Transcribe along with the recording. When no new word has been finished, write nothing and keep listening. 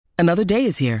Another day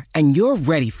is here, and you're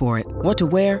ready for it. What to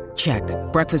wear? Check.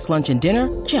 Breakfast, lunch, and dinner?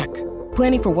 Check.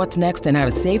 Planning for what's next and how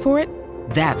to save for it?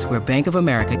 That's where Bank of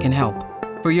America can help.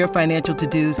 For your financial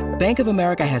to-dos, Bank of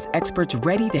America has experts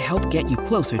ready to help get you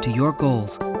closer to your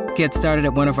goals. Get started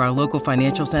at one of our local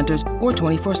financial centers or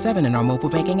 24/7 in our mobile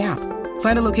banking app.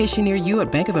 Find a location near you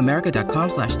at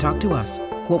bankofamerica.com/talktous.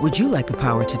 What would you like the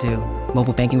power to do?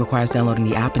 Mobile banking requires downloading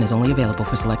the app and is only available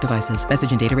for select devices. Message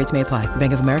and data rates may apply.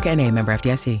 Bank of America N.A., member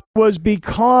FDIC. Was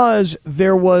because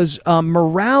there was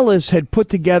Morales had put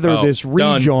together this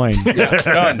rejoin.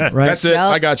 Done. Right? That's it.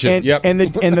 I got you. And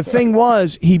the thing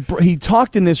was, he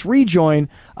talked in this rejoin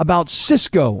about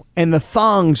Cisco and the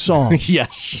thong song.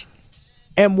 Yes.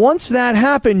 And once that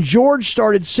happened, George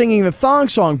started singing the thong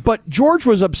song. But George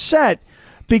was upset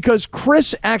because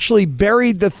Chris actually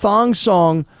buried the thong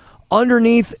song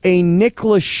underneath a Nick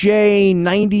Lachey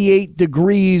 98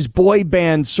 Degrees boy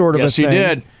band sort of a thing. Yes, he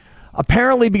did.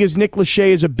 Apparently because Nick Lachey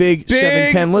is a big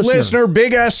 710 listener.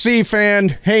 Big SC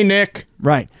fan. Hey, Nick.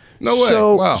 Right. No way.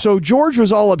 So, Wow. so George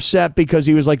was all upset because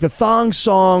he was like, the thong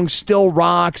song still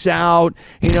rocks out.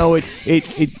 You know, it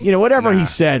whatever he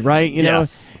said, right? You know,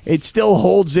 it still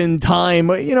holds in time.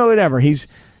 You know, whatever.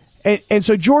 And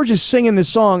so George is singing this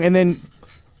song, and then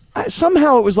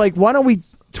somehow it was like, why don't we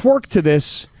twerk to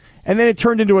this? And then it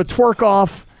turned into a twerk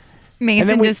off.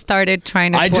 Mason just started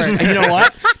trying to twerk. You know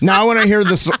what? Now when I hear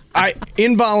this, I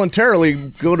involuntarily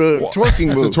go to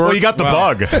twerking move. Well, you got the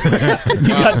bug. You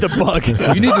got the bug.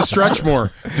 You need to stretch more.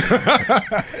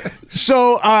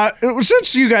 So,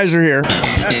 since you guys are here,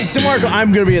 DeMarco,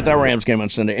 I'm going to be at that Rams game on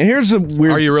Sunday. And here's the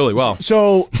weird... Are you really? Well.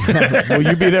 So... Will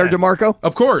you be there, DeMarco?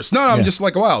 Of course. No, I'm just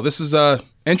like, wow, this is a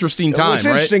interesting time, What's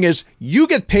interesting is you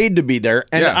get paid to be there,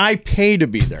 and I pay to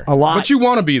be there. A lot. But you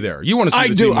want to be there. You want to see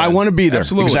the team. I want to be there.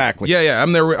 Absolutely. Exactly. Yeah,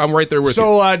 I'm there. I'm right there with you.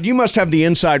 So, you must have the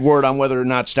inside word on whether or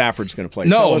not Stafford's going to play.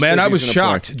 No, man, I was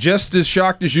shocked. Just as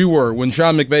shocked as you were when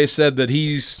Sean McVay said that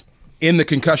he's in the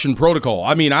concussion protocol.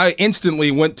 I mean, I instantly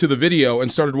went to the video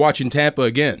and started watching Tampa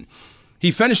again. He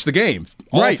finished the game,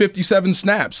 all 57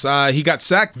 snaps. He got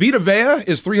sacked. Vita Vea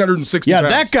is 360 pounds. Yeah,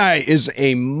 that guy is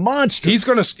a monster. He's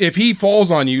going to, if he falls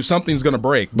on you, something's going to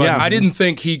break. But I didn't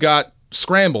think he got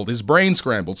scrambled, his brain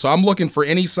scrambled. So I'm looking for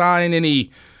any sign, any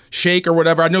shake or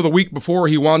whatever. I know the week before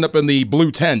he wound up in the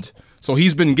blue tent, so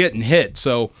he's been getting hit.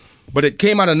 But it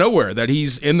came out of nowhere that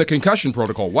he's in the concussion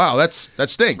protocol. Wow, that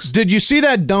stinks. Did you see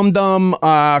that dumb?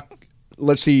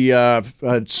 Let's see.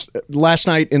 Last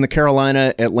night in the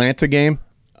Carolina-Atlanta game.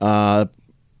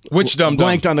 Which dumb?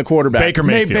 Blanked on the quarterback.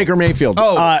 Baker Mayfield.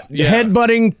 Oh,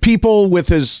 headbutting people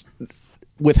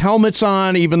with helmets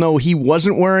on, even though he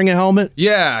wasn't wearing a helmet.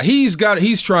 Yeah, he's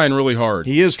trying really hard.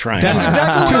 He is trying. That's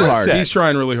exactly what I said. He's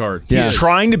trying really hard. He's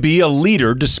trying to be a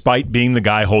leader despite being the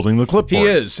guy holding the clipboard. He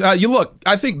is. I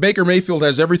think Baker Mayfield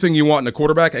has everything you want in a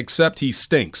quarterback, except he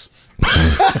stinks.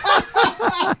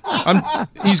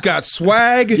 He's got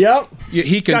swag. Yep.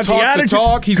 He can talk the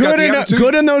talk. He's got the attitude.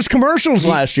 Good in those commercials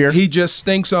last year. He just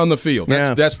stinks on the field.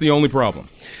 That's the only problem.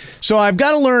 So I've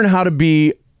got to learn how to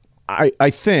be, I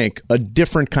think, a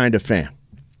different kind of fan.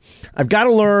 I've got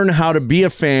to learn how to be a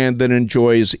fan that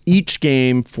enjoys each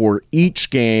game for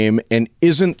each game and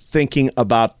isn't thinking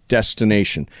about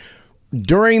destination.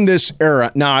 During this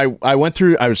era, now I went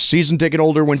through, I was season ticket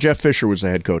holder when Jeff Fisher was the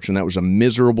head coach, and that was a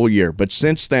miserable year. But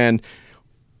since then,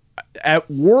 at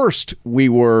worst, we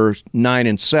were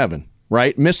 9-7,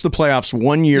 right? Missed the playoffs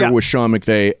 1 year with Sean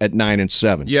McVay at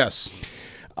 9-7. Yes.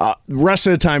 Rest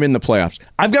of the time in the playoffs.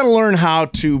 I've got to learn how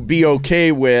to be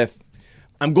okay with,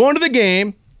 I'm going to the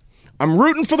game, I'm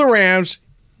rooting for the Rams,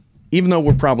 even though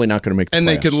we're probably not going to make the playoffs. And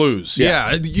they could lose. Yeah.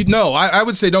 I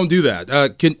would say don't do that.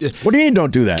 What do you mean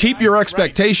don't do that? Keep your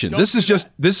expectation. This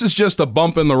is just a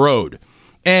bump in the road.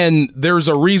 And there's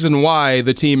a reason why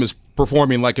the team is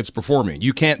performing like it's performing.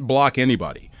 You can't block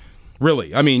anybody.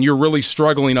 Really. I mean, you're really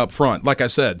struggling up front. Like I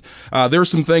said, there's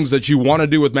some things that you want to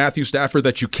do with Matthew Stafford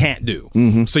that you can't do.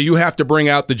 Mm-hmm. So you have to bring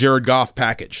out the Jared Goff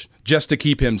package just to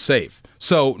keep him safe.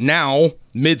 So now,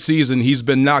 mid-season, he's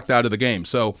been knocked out of the game.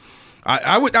 So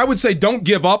I would say don't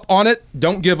give up on it.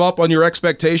 Don't give up on your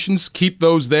expectations. Keep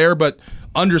those there, but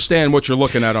understand what you're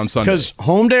looking at on Sunday. Because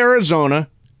home to Arizona,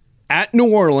 at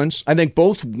New Orleans, I think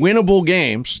both winnable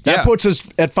games. That puts us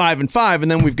at 5-5,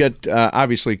 and then we've got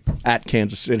obviously at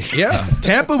Kansas City. Yeah,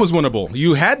 Tampa was winnable.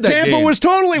 You had that game. Tampa was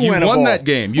totally winnable. You won that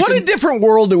game. What a different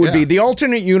world it would be. The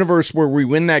alternate universe where we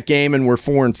win that game and we're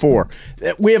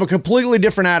 4-4. We have a completely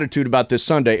different attitude about this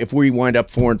Sunday if we wind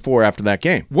up 4-4 after that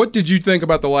game. What did you think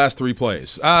about the last three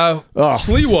plays?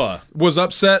 Sliwa was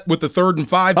upset with the 3rd and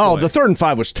 5 play. Oh, the 3rd and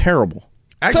 5 was terrible.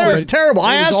 Actually, it was terrible.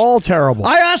 It was all terrible.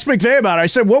 I asked McVay about it. I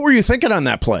said, what were you thinking on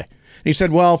that play? He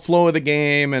said, well, flow of the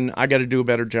game, and I got to do a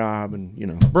better job,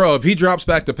 and Bro, if he drops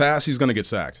back to pass, he's going to get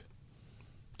sacked.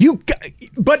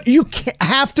 But you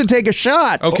have to take a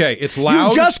shot. Okay, it's loud.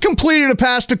 You just completed a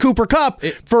pass to Cooper Kupp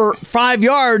for 5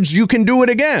 yards. You can do it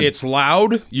again. It's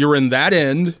loud. You're in that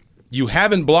end. You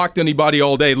haven't blocked anybody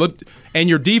all day. Look, and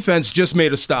your defense just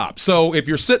made a stop. So if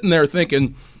you're sitting there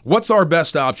thinking, what's our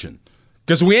best option?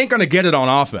 Because we ain't going to get it on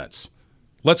offense.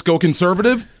 Let's go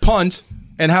conservative, punt,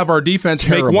 and have our defense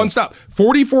make one stop.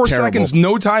 44 seconds,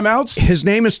 no timeouts. His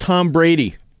name is Tom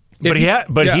Brady. But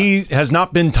he has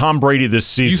not been Tom Brady this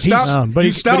season. He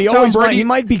Tom Brady. He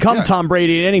might become Tom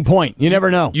Brady at any point. You never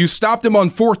know. You stopped him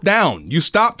on 4th down. You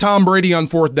stopped Tom Brady on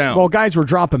 4th down. Well, guys were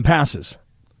dropping passes.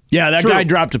 Yeah, that guy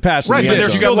dropped a pass. Right, but they're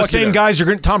still the same guys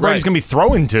Tom Brady's going to be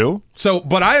throwing to. So,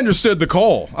 but I understood the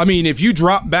call. I mean, if you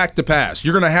drop back to pass,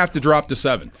 you're going to have to drop to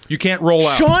 7. You can't roll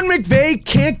out. Sean McVay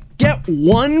can't get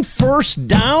one first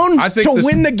down to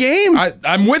win the game.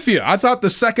 I'm with you. I thought the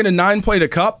 2nd and 9 play to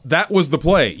Kupp, that was the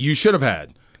play you should have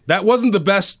had. That wasn't the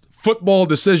best football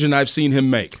decision I've seen him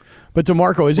make. But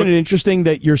DeMarco, isn't it interesting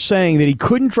that you're saying that he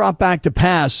couldn't drop back to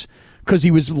pass because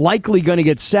he was likely going to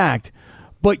get sacked,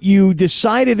 but you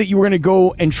decided that you were going to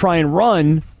go and try and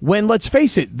run when, let's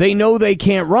face it, they know they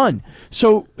can't run.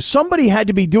 So somebody had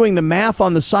to be doing the math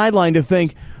on the sideline to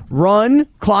think, run,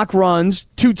 clock runs,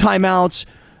 2 timeouts,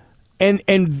 and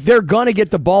they're going to get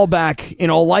the ball back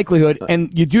in all likelihood.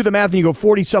 And you do the math and you go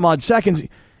 40-some-odd seconds.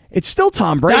 It's still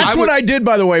Tom Brady. That's what I did,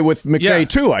 by the way, with McVay,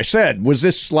 too. I said, was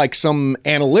this like some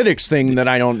analytics thing that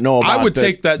I don't know about? I would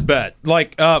take that bet.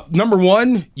 Like, number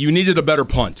one, you needed a better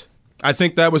punt. I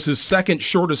think that was his 2nd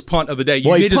shortest punt of the day.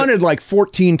 He punted like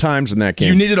 14 times in that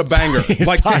game. You needed a banger. He's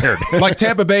tired. Like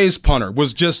Tampa Bay's punter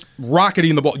was just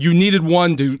rocketing the ball. You needed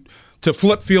one to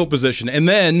flip field position and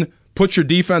then put your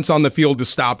defense on the field to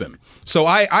stop him. So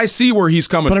I see where he's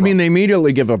coming from. But, I mean, they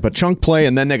immediately give up a chunk play,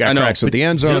 and then they got cracks at the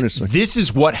end zone. This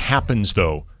is what happens,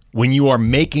 though, when you are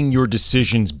making your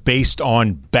decisions based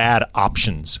on bad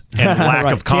options and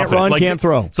lack of confidence. Can't run, can't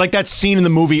throw. It's like that scene in the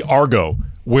movie Argo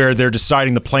where they're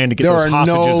deciding the plan to get those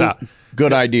hostages out.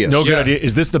 Good ideas. No good idea.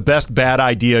 Is this the best bad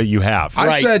idea you have?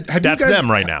 I said, that's them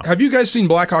right now. Have you guys seen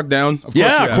Black Hawk Down? Of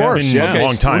course. It's been a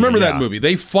long time. Remember that movie?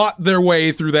 They fought their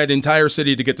way through that entire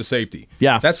city to get to safety.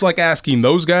 Yeah. That's like asking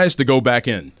those guys to go back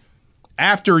in.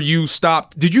 After you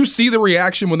stopped, did you see the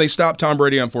reaction when they stopped Tom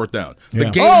Brady on 4th down? The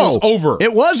game was over.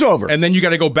 It was over. And then you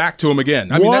got to go back to him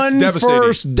again. I mean, that's One devastating.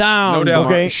 first down. No doubt.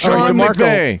 Okay, Sean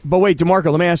McVay. But wait,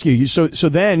 DeMarco, let me ask you. So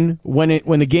then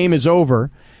when the game is over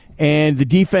and the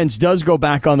defense does go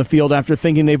back on the field after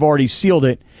thinking they've already sealed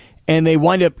it, and they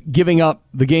wind up giving up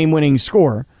the game-winning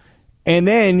score, and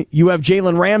then you have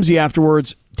Jalen Ramsey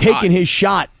afterwards taking his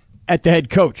shot at the head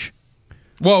coach.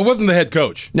 Well, it wasn't the head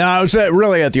coach. No, it was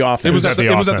really at the offense. It was at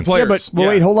the players. Yeah, but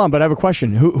wait, hold on. But I have a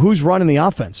question. Who's running the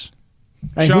offense?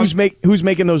 And who's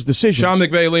making those decisions? Sean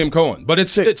McVay, Liam Cohen. But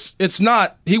it's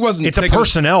not. He wasn't. It's a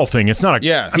personnel thing. It's not.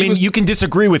 I mean, you can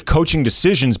disagree with coaching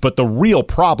decisions, but the real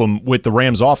problem with the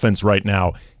Rams' offense right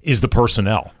now is the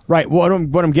personnel. Right. What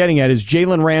I'm getting at is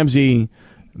Jalen Ramsey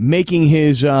making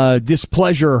his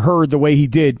displeasure heard the way he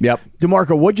did. Yep.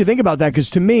 DeMarco, what'd you think about that? Because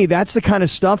to me, that's the kind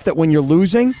of stuff that when you're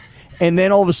losing, and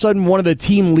then all of a sudden one of the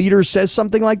team leaders says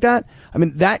something like that, I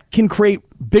mean, that can create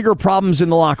bigger problems in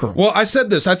the locker room. Well, I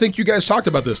said this. I think you guys talked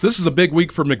about this. This is a big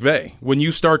week for McVay when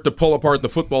you start to pull apart the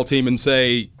football team and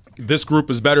say this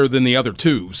group is better than the other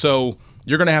two. So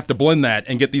you're going to have to blend that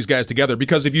and get these guys together,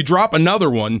 because if you drop another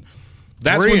one,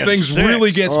 that's when things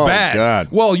really gets bad. God.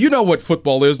 Well, you know what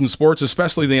football is in sports,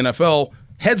 especially the NFL.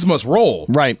 Heads must roll.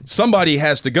 Right. Somebody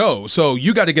has to go. So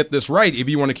you got to get this right if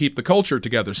you want to keep the culture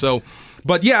together. So,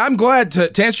 but yeah, I'm glad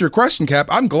to answer your question, Cap.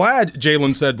 I'm glad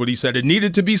Jalen said what he said. It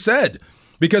needed to be said,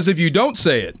 because if you don't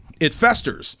say it, it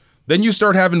festers. Then you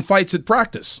start having fights at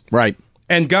practice. Right.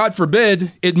 And God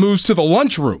forbid it moves to the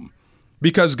lunchroom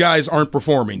because guys aren't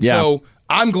performing. Yeah. So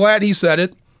I'm glad he said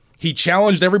it. He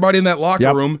challenged everybody in that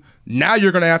locker room. Now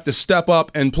you're going to have to step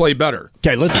up and play better.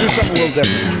 Okay, let's do something a little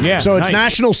different. Yeah. So it's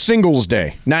National Singles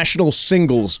Day. National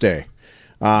Singles Day.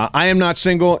 I am not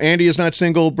single. Andy is not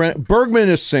single. Bergman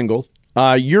is single.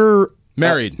 You're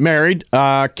married. Married.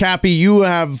 Cappy,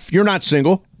 you're not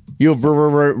single. You have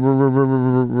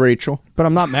Rachel. But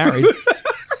I'm not married.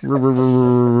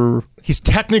 He's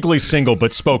technically single,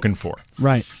 but spoken for.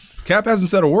 Right. Cap hasn't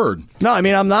said a word. No, I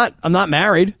mean, I'm not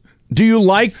married. Do you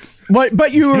like?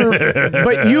 But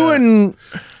you and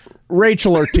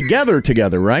Rachel are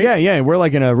together, right? Yeah. We're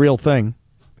like in a real thing.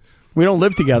 We don't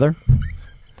live together.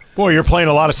 Boy, you're playing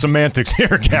a lot of semantics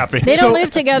here, Cappy. They don't live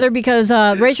together because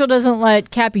Rachel doesn't let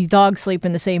Cappy's dog sleep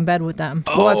in the same bed with them.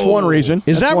 Well, that's one reason.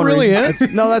 Is that really it?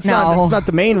 That's not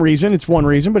the main reason. It's one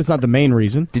reason, but it's not the main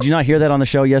reason. Did you not hear that on the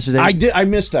show yesterday? I did. I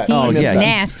missed that.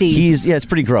 Nasty. It's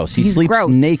pretty gross. He sleeps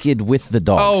naked with the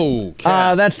dog. Oh,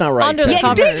 that's not right. Under the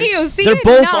covers. Thank you. See, They're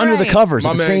both under the covers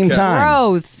at the same time.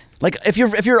 Gross. Like if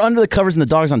you're under the covers and the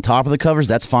dog's on top of the covers,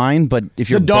 that's fine. But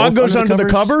if you're the dog both goes under the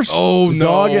covers, the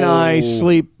dog and I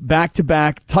sleep back to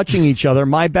back, touching each other,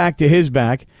 my back to his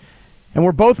back, and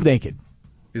we're both naked.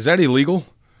 Is that illegal?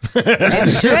 It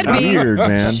should be. Weird,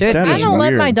 man. I don't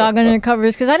let my dog under the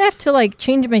covers because I'd have to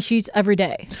change my sheets every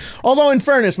day. Although, in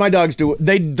fairness, my dogs do.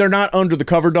 They're not under the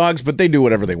cover dogs, but they do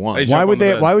whatever they want. Why would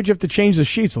they? Why would you have to change the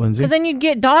sheets, Lindsay? Because then you'd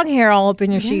get dog hair all up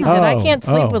in your sheets, and I can't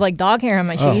sleep with dog hair on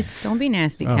my sheets. Don't be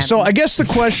nasty, Cappy. So I guess the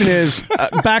question is,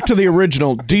 back to the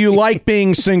original. Do you like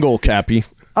being single, Cappy?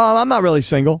 I'm not really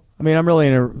single. I mean, I'm really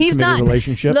in a committed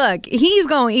relationship. Look, he's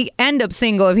going to end up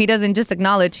single if he doesn't just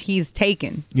acknowledge he's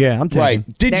taken. Yeah, I'm taken.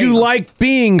 Right. Did you like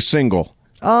being single?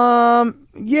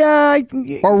 Yeah.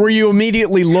 Or were you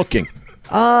immediately looking?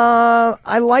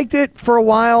 I liked it for a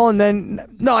while, and then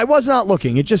no, I was not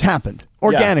looking. It just happened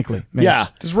organically. Yeah.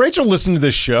 Does Rachel listen to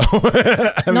this show?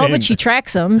 But she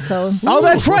tracks them. So. Oh,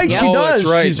 that's right. She does.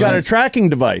 That's right. She's got a tracking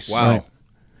device. Wow. Right.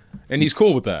 And he's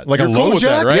cool with that. Like You're a cool low with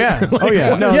that, jack? right? Yeah. Oh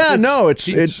yeah.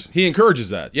 It's he encourages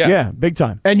that. Yeah. Yeah, big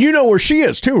time. and you know where she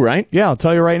is too, right? Yeah, I'll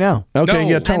tell you right now. Okay,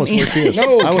 No. tell us where she is.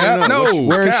 No, I wanna Cap, know. no,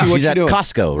 Where is Cap. she? What's She's she at doing?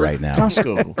 Costco right now.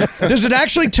 Costco. Does it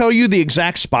actually tell you the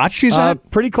exact spot she's at?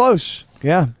 Pretty close.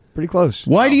 Yeah, pretty close.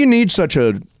 Why do you need such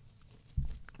a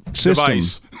system?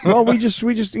 Device. Well, we just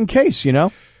in case,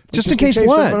 Just in case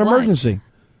what? of an emergency.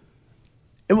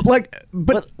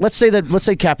 Let's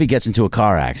say Cappy gets into a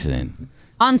car accident.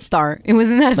 OnStar. It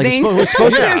wasn't that a Like thing? it's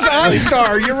supposed to. It's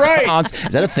OnStar. You're right.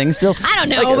 Is that a thing still? I don't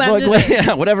know, but I'm just saying.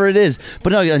 Yeah, whatever it is.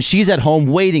 But no, and she's at home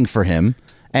waiting for him,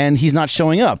 and he's not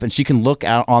showing up, and she can look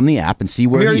out on the app and see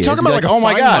where I mean, are he you is. talking and be about like a oh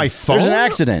my Find god, My Phone? there's an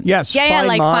accident. Yes. Yeah,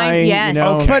 Find My, yes.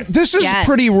 Okay. But this is Yes. a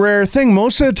pretty rare thing.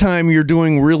 Most of the time, you're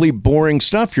doing really boring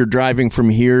stuff. You're driving from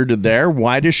here to there.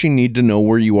 Why does she need to know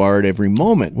where you are at every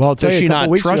moment? Well, I'll tell does you, she a couple not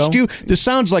weeks trust ago- you? This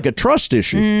sounds like a trust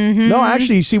issue. No,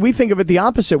 actually, you see, we think of it the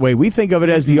opposite way. We think of it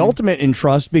as the ultimate in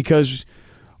trust because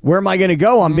where am I going to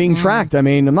go? I'm being tracked. I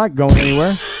mean, I'm not going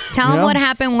anywhere. Tell him what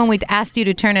happened when we asked you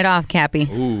to turn it off, Cappy.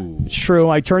 It's true.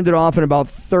 I turned it off, and about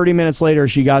 30 minutes later,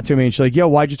 she got to me, and she's like, "Yo,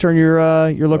 why'd you turn your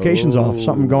locations off?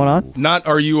 Something going on?" Not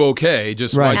are you okay?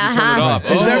 Just Right. why'd you turn it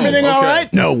off? Is everything all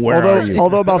right? No, where are you?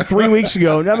 Although about 3 weeks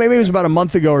ago, no, maybe it was about a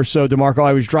month ago or so, DeMarco,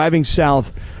 I was driving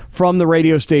south from the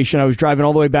radio station. I was driving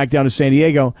all the way back down to San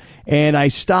Diego, and I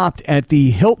stopped at the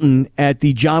Hilton at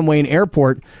the John Wayne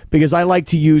Airport because I like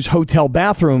to use hotel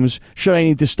bathrooms should I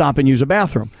need to stop and use a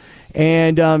bathroom.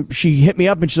 And she hit me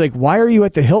up, and she's like, "Why are you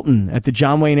at the Hilton at the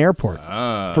John Wayne Airport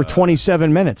for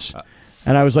 27 minutes?"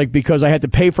 And I was like, because I had to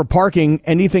pay for parking.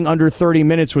 Anything under 30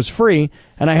 minutes was free,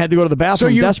 and I had to go to the So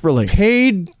bathroom you desperately.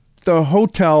 paid the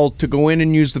hotel to go in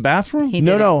and use the bathroom?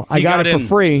 No, I got it for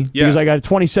free because I got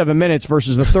 27 minutes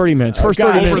versus the 30 minutes. First 30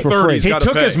 Over minutes were 30. free. He's He gotta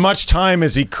took pay. as much time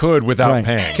as he could without Right.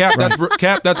 paying. Cap, that's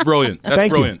brilliant. That's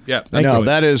Thank you. brilliant. Yeah. That's No,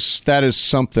 brilliant. that is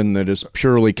something that is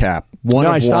purely Cap. One No,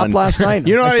 of I stopped one. last night.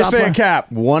 You know I how they stopped say la- a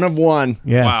Cap? One of one.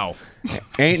 Yeah. Wow.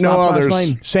 Ain't no Stopped last others.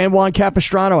 night. San Juan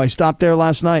Capistrano. I stopped there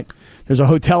last night. There's a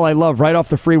hotel I love right off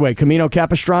the freeway. Camino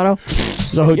Capistrano.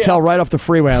 There's a hotel right off the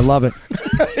freeway. I love it.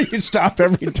 You stop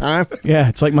every time. Yeah,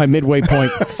 it's like my midway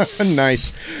point.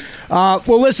 Nice.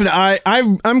 Well, listen,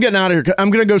 I'm getting out of here. I'm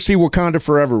going to go see Wakanda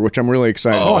Forever, which I'm really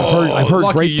excited about. I've heard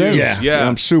lucky great you. things. Yeah.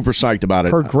 I'm super psyched about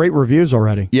it. Heard great reviews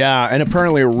already. Yeah, and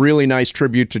apparently a really nice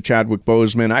tribute to Chadwick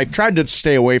Boseman. I've tried to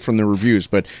stay away from the reviews,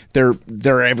 but they're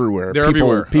everywhere. They're people,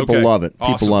 everywhere. People Okay. love it.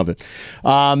 Awesome. People love it.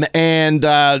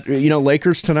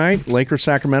 Lakers tonight, Lakers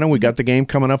Sacramento. We got the game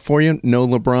coming up for you. No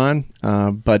LeBron,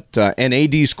 and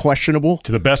AD's questionable.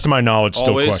 To the best of my knowledge, still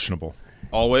Always. questionable.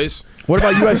 Always. What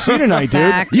about USC tonight, dude?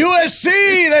 Facts.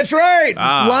 USC, that's right.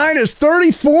 Line is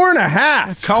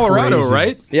 34.5. Colorado, crazy.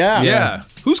 right? Yeah. Yeah.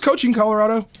 Who's coaching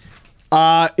Colorado?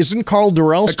 Isn't Carl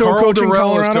Durrell still Carl coaching Durrell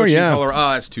Colorado? is coaching Yeah. Colorado.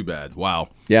 Ah, that's too bad. Wow.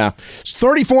 Yeah. It's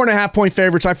 34.5-point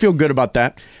favorites. I feel good about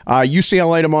that.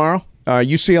 UCLA tomorrow.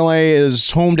 UCLA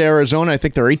is home to Arizona. I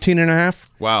think they're 18.5.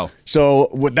 Wow. So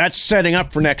that's setting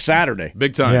up for next Saturday.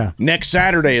 Big time. Yeah. Next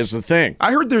Saturday is the thing.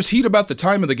 I heard there's heat about the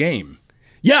time of the game.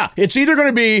 Yeah, it's either going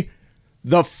to be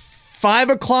the 5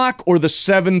 o'clock or the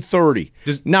 7:30.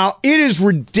 Now, it is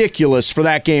ridiculous for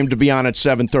that game to be on at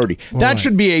 7:30. That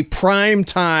should be a prime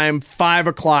time 5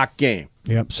 o'clock game.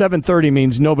 Yep. 7:30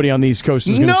 means nobody on the East Coast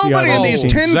is going to see nobody on these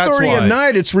 10:30 at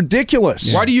night. It's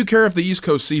ridiculous. Why do you care if the East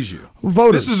Coast sees you?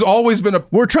 Voters. This has always been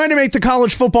We're trying to make the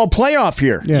college football playoff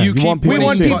here. Yeah, we want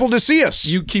people to see us.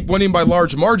 You keep winning by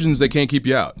large margins, they can't keep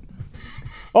you out.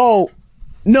 Oh,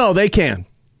 no, they can.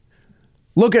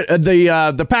 Look at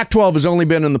the Pac-12 has only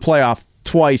been in the playoff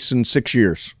twice in 6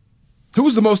 years. Who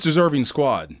was the most deserving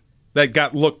squad that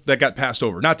got passed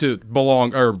over? Not to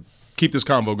belong or keep this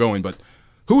convo going, but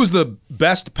who was the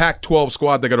best Pac-12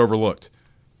 squad that got overlooked?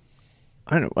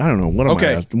 I don't know. What am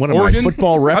I? What am Oregon? I?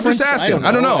 Football reference? I'm just asking.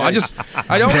 I don't know. I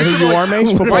don't Who you are,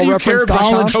 Mace? Why do you care if the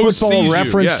East Coast sees you?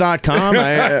 Collegefootballreference.com.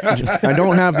 I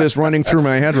don't have this running through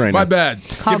my head right now. My bad.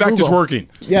 Call Get back Google. to working.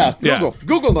 Yeah,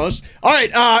 Google knows. All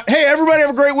right. Hey, everybody,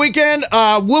 have a great weekend.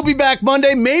 We'll be back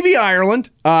Monday. Maybe Ireland.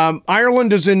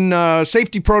 Ireland is in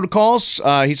safety protocols.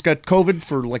 He's got COVID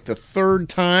for like the third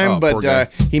time,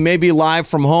 but he may be live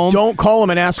from home. Don't call him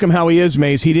and ask him how he is,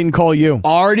 Mace. He didn't call you.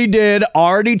 Already did.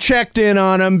 Already checked in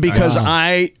on him because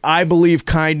I believe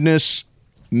kindness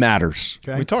matters.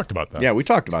 Okay. We talked about that. Yeah, we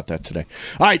talked about that today.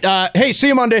 All right. Hey, see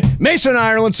you Monday. Mason,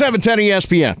 Ireland, 710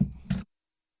 ESPN.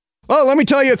 Well, let me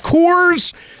tell you,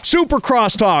 Coors Super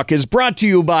Crosstalk is brought to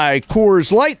you by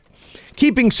Coors Light,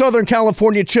 keeping Southern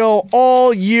California chill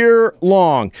all year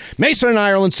long. Mason and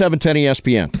Ireland, 710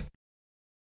 ESPN.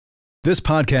 This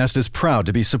podcast is proud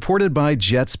to be supported by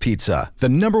Jets Pizza, the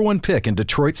 #1 pick in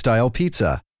Detroit-style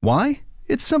pizza. Why?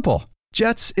 It's simple.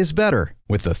 Jets is better.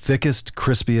 With the thickest,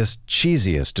 crispiest,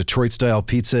 cheesiest Detroit-style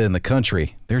pizza in the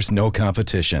country, there's no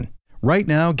competition. Right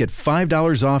now, get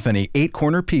 $5 off any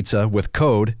 8-corner pizza with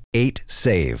code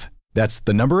 8SAVE. That's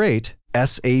the number 8,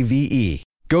 SAVE.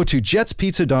 Go to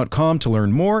jetspizza.com to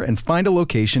learn more and find a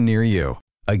location near you.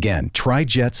 Again, try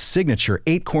Jet's signature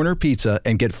 8-corner pizza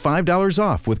and get $5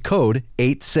 off with code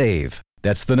 8SAVE.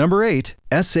 That's the number 8,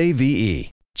 SAVE.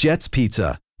 Jet's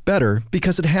Pizza. Better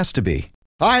because it has to be.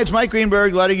 Hi, it's Mike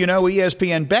Greenberg letting you know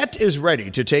ESPN Bet is ready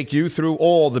to take you through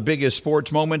all the biggest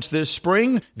sports moments this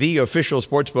spring. The official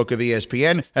sportsbook of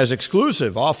ESPN has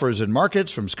exclusive offers and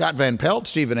markets from Scott Van Pelt,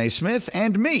 Stephen A. Smith,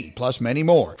 and me, plus many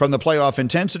more. From the playoff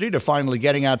intensity to finally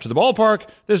getting out to the ballpark,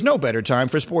 there's no better time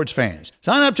for sports fans.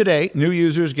 Sign up today. New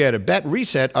users get a bet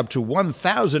reset up to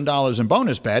 $1,000 in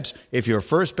bonus bets if your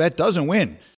first bet doesn't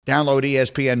win. Download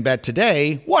ESPN Bet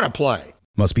today. What a play.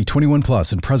 Must be 21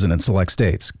 plus and present in select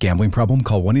states. Gambling problem?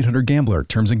 Call 1-800-GAMBLER.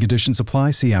 Terms and conditions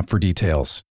apply. See app for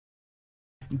details.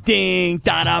 Ding,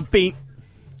 da da beep.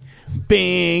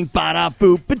 Bing, ba da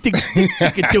boop.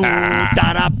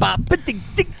 Da da ba.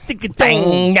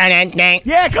 Bang, da da dang.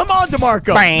 Yeah, come on,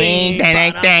 DeMarco. Bang, da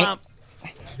da dang.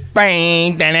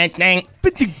 Bang, da da dang.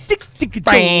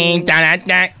 Bang, da da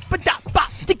dang.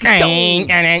 Bang,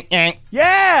 da da dang.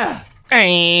 Yeah.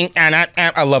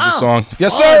 I love this song.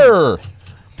 Yes, fun. sir.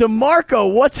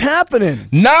 DeMarco, what's happening?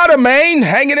 Not a Maine,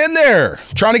 hanging in there,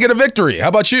 trying to get a victory. How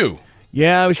about you?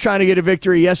 Yeah, I was trying to get a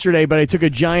victory yesterday, but I took a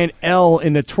giant L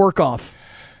in the twerk-off.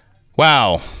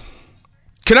 Wow.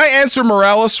 Can I answer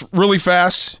Morales really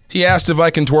fast? He asked if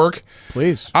I can twerk.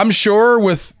 Please. I'm sure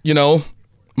with,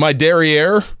 my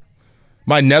derriere,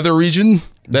 my nether region,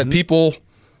 that people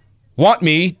want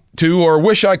me to or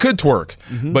wish I could twerk.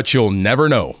 But you'll never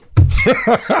know.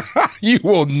 You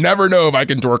will never know if I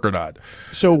can twerk or not.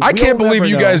 So I can't believe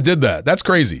you guys did that. That's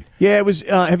crazy. Yeah, it was.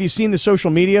 Have you seen the social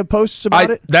media posts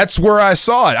about it? That's where I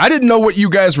saw it. I didn't know what you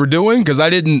guys were doing because I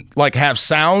didn't have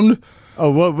sound. Oh,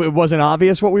 well, it wasn't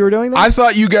obvious what we were doing then? I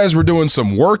thought you guys were doing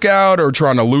some workout or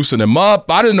trying to loosen him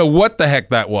up. I didn't know what the heck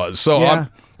that was. So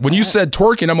when you said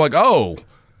twerking, I'm like, oh,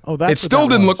 that's it still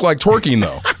didn't look like twerking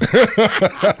though.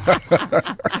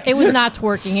 It was not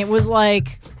twerking. It was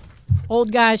like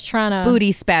old guys trying to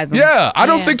booty spasm. Yeah, I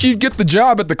don't think you'd get the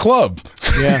job at the club.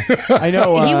 Yeah, I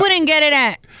know. He wouldn't get it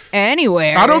at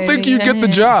anywhere. I don't think you'd get the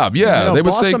job. Yeah, they would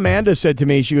Boss say. Amanda said to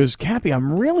me, she goes, Cappy,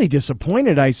 I'm really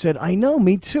disappointed. I said, I know,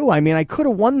 me too. I mean, I could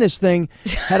have won this thing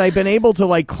had I been able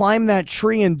to climb that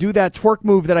tree and do that twerk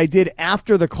move that I did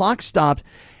after the clock stopped.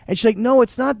 And she's like, no,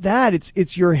 it's not that.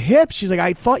 It's your hips. She's like,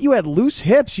 I thought you had loose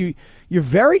hips. You're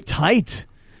very tight.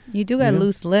 You do got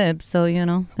loose lips, so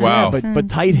Wow, but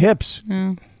tight hips.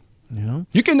 Yeah.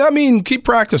 You can, keep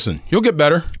practicing. You'll get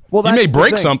better. Well, you may that's the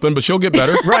break thing. something, but you'll get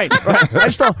better. Right. I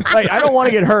just don't. I don't want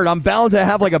to get hurt. I'm bound to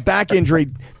have a back injury.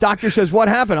 Doctor says, what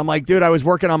happened? I'm like, dude, I was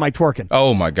working on my twerking.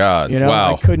 Oh my God! I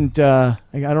Wow. couldn't. I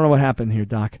don't know what happened here,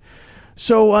 Doc.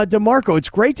 So, DeMarco, it's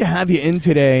great to have you in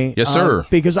today. Yes, sir.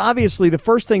 Because obviously the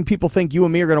first thing people think you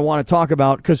and me are going to want to talk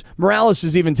about, because Morales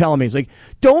is even telling me, he's like,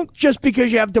 don't just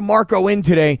because you have DeMarco in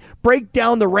today, break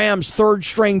down the Rams'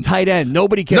 third-string tight end.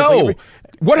 Nobody cares. No.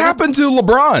 What happened to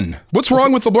LeBron? What's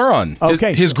wrong with LeBron?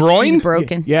 Okay. His groin? He's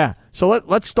broken. Yeah. So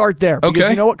let's start there. Because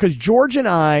Okay. you know what? Because George and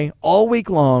I, all week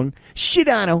long,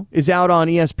 Shidano is out on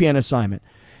ESPN assignment.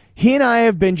 He and I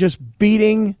have been just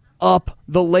beating up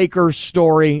the Lakers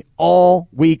story all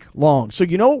week long. So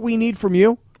you know what we need from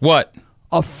you? What?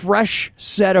 A fresh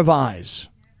set of eyes.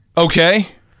 Okay.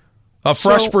 A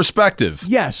fresh perspective.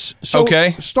 Yes. So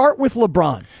okay. Start with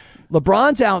LeBron.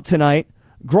 LeBron's out tonight,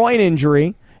 groin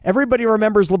injury. Everybody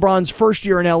remembers LeBron's first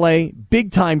year in L.A.,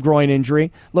 big-time groin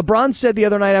injury. LeBron said the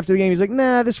other night after the game, he's like,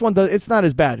 nah, this one, it's not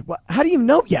as bad. Well, how do you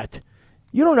know yet?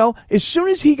 You don't know. As soon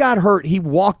as he got hurt, he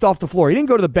walked off the floor. He didn't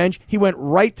go to the bench. He went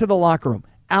right to the locker room.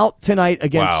 Out tonight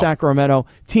against Sacramento.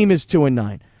 Team is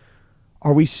 2-9.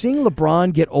 Are we seeing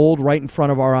LeBron get old right in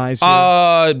front of our eyes here?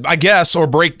 I guess, or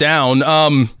break down.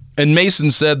 And Mason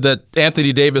said that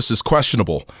Anthony Davis is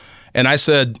questionable. And I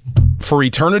said, for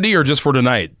eternity or just for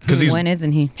tonight? Because when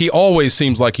isn't he? He always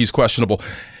seems like he's questionable.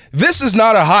 This is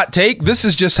not a hot take. This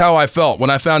is just how I felt when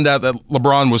I found out that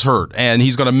LeBron was hurt. And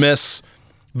he's going to miss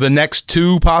the next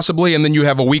 2 possibly, and then you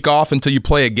have a week off until you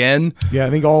play again. Yeah, I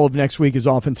think all of next week is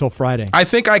off until Friday. I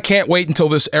think I can't wait until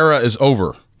this era is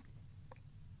over.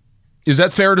 Is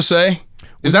that fair to say?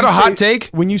 Is that a hot take?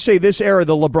 When you say this era,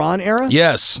 the LeBron era?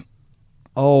 Yes.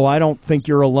 Oh, I don't think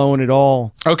you're alone at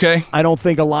all. Okay. I don't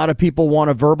think a lot of people want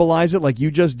to verbalize it like you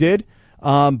just did.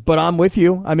 But I'm with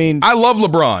you. I mean, I love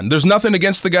LeBron. There's nothing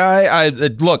against the guy.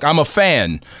 Look, I'm a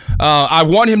fan. I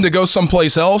want him to go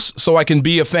someplace else so I can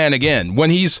be a fan again.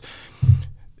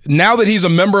 Now that he's a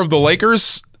member of the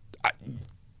Lakers,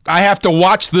 I have to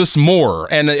watch this more,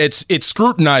 and it's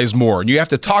scrutinized more, and you have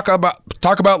to talk about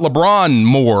LeBron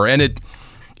more, and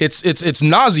it's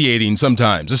nauseating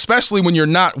sometimes, especially when you're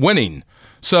not winning.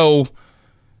 So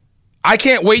I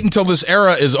can't wait until this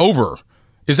era is over.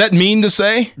 Is that mean to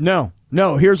say? No.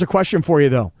 Here's a question for you,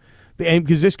 though,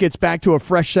 because this gets back to a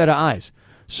fresh set of eyes.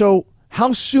 So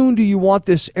how soon do you want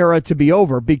this era to be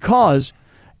over? Because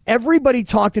everybody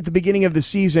talked at the beginning of the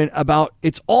season about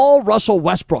it's all Russell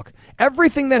Westbrook.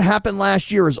 Everything that happened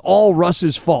last year is all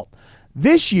Russ's fault.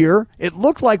 This year, it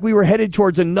looked like we were headed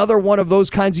towards another one of those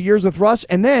kinds of years with Russ,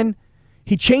 and then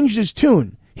he changed his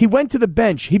tune. He went to the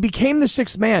bench. He became the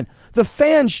sixth man. The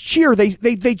fans cheer. They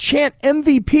chant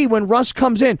MVP when Russ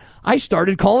comes in. I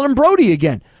started calling him Brody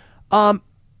again.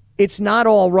 It's not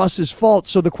all Russ's fault.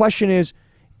 So the question is,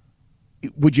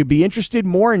 would you be interested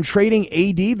more in trading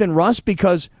AD than Russ?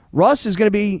 Because Russ is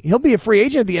he'll be a free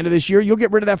agent at the end of this year. You'll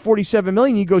get rid of that $47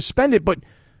 million. You go spend it. But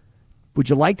would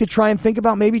you like to try and think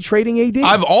about maybe trading AD?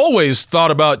 I've always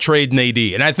thought about trading AD.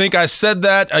 And I think I said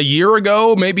that a year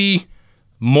ago, maybe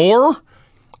more.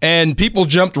 And people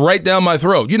jumped right down my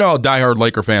throat. You know how diehard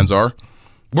Laker fans are.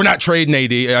 We're not trading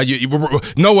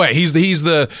AD. No way. He's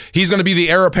going to be the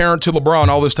heir apparent to LeBron.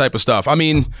 All this type of stuff. I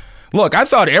mean, look, I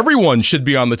thought everyone should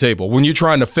be on the table when you're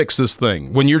trying to fix this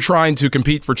thing. When you're trying to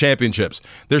compete for championships,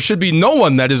 there should be no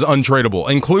one that is untradeable,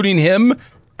 including him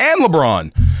and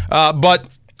LeBron. But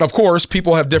of course,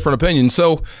 people have different opinions.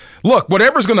 So, look,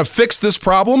 whatever's going to fix this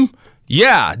problem,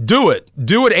 yeah, do it.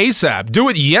 Do it ASAP. Do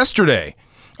it yesterday,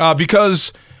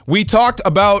 because we talked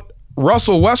about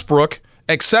Russell Westbrook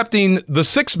accepting the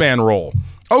six-man role.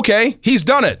 Okay, he's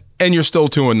done it, and you're still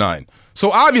 2-9.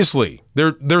 So obviously,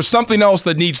 there's something else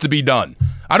that needs to be done.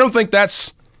 I don't think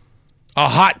that's a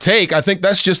hot take. I think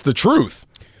that's just the truth.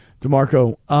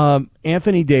 DeMarco,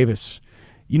 Anthony Davis.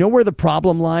 You know where the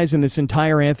problem lies in this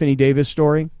entire Anthony Davis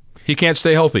story? He can't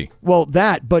stay healthy. Well,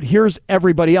 but here's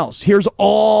everybody else. Here's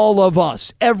all of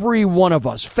us, every one of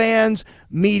us, fans,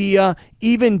 media,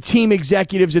 even team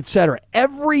executives, etc.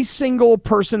 Every single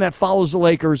person that follows the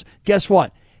Lakers, guess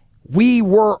what? We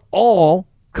were all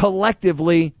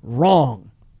collectively wrong.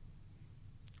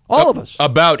 All of us.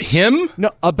 About him?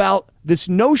 No, about this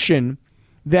notion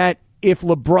that if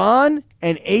LeBron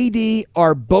and AD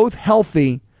are both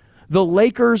healthy, the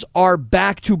Lakers are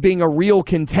back to being a real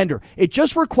contender. It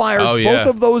just requires both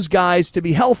of those guys to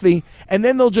be healthy, and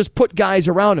then they'll just put guys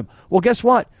around him. Well, guess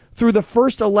what? Through the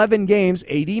first 11 games,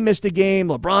 AD missed a game,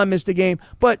 LeBron missed a game,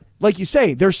 but like you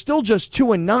say, they're still just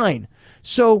 2-9.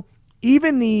 So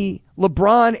even the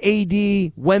LeBron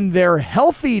AD, when they're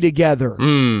healthy together,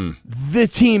 the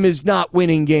team is not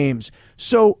winning games.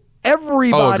 So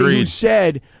everybody who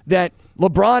said that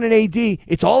LeBron and AD,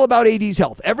 it's all about AD's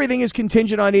health. Everything is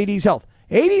contingent on AD's health.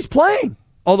 AD's playing,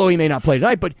 although he may not play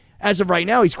tonight, but as of right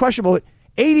now, he's questionable.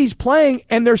 AD's playing,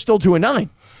 and they're still 2-9.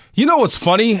 You know what's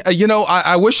funny?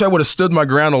 I wish I would have stood my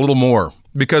ground a little more,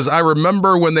 because I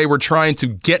remember when they were trying to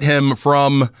get him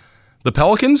from the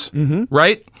Pelicans,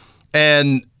 right?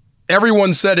 And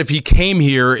everyone said if he came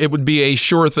here, it would be a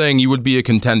sure thing. You would be a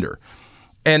contender.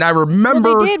 And I remember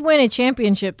Well, they did win a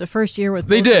championship the first year with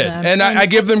they both did, of them. and I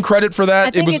give them credit for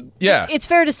that. It was It's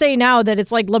fair to say now that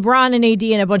it's like LeBron and AD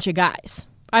and a bunch of guys.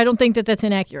 I don't think that that's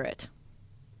inaccurate.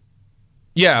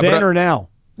 Yeah, then or now?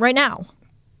 Right now.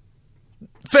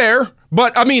 Fair,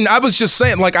 but I mean, I was just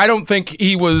saying, like, I don't think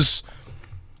he was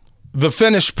the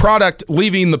finished product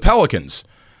leaving the Pelicans.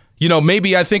 You know,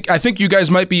 maybe I think you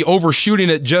guys might be overshooting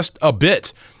it just a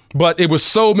bit. But it was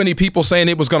so many people saying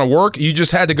it was going to work, you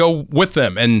just had to go with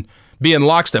them and be in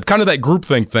lockstep, kind of that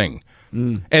groupthink thing.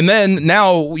 And then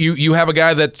now you have a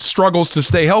guy that struggles to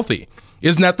stay healthy.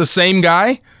 Isn't that the same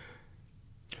guy?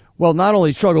 Well, not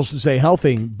only struggles to stay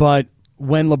healthy, but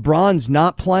when LeBron's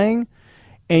not playing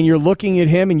and you're looking at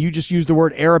him and you just use the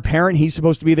word heir apparent, he's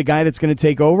supposed to be the guy that's going to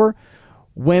take over.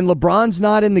 When LeBron's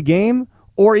not in the game,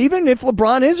 or even if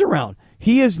LeBron is around,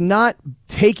 he is not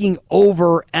taking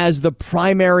over as the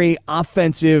primary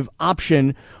offensive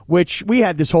option, which we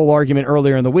had this whole argument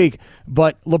earlier in the week.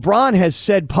 But LeBron has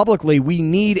said publicly, we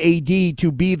need AD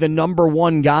to be the number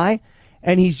one guy,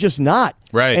 and he's just not.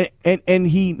 Right. And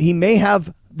he may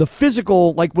have the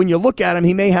physical, like when you look at him,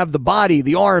 he may have the body,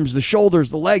 the arms, the shoulders,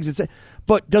 the legs,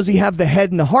 but does he have the head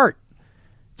and the heart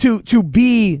to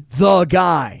be the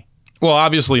guy? Well,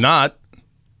 obviously not.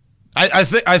 I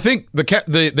think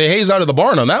the hay's out of the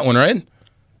barn on that one, right?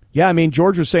 Yeah, I mean,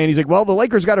 George was saying, he's like, well, the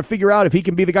Lakers got to figure out if he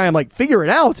can be the guy. I'm like, figure it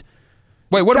out.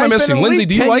 Wait, what am I missing? Lindsay,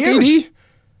 do you like AD?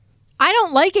 I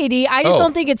don't like AD. I just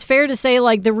don't think it's fair to say,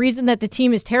 like, the reason that the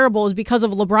team is terrible is because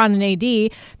of LeBron and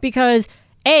AD, because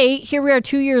here we are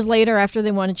 2 years later after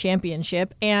they won a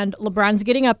championship, and LeBron's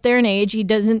getting up there in age.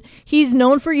 He's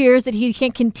known for years that he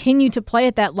can't continue to play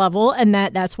at that level, and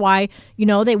that's why,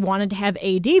 they wanted to have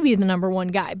AD be the number one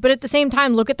guy. But at the same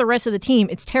time, look at the rest of the team.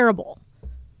 It's terrible.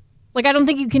 Like, I don't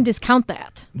think you can discount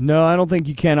that. No, I don't think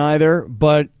you can either.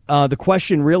 But the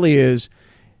question really is,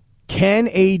 can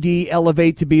AD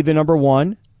elevate to be the number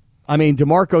one? I mean,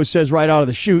 DeMarco says right out of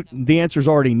the chute, the answer is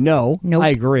already no. Nope. I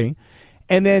agree.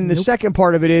 And then the second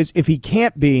part of it is, if he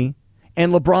can't be,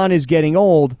 and LeBron is getting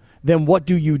old, then what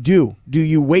do you do? Do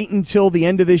you wait until the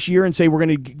end of this year and say we're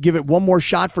going to give it one more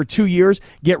shot for 2 years,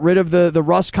 get rid of the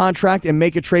Russ contract and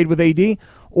make a trade with AD?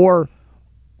 Or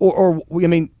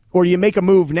do you make a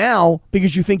move now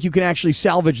because you think you can actually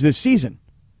salvage this season?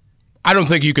 I don't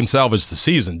think you can salvage the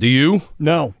season. Do you?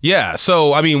 No. Yeah.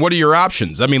 So, I mean, what are your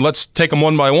options? I mean, let's take them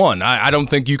one by one. I don't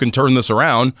think you can turn this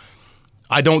around.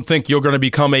 I don't think you're going to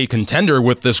become a contender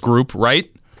with this group, right?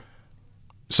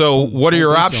 So what are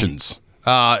your options?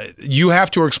 You have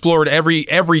to explore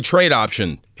every trade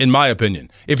option, in my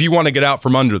opinion, if you want to get out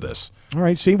from under this. All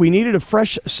right, see, we needed a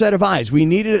fresh set of eyes. We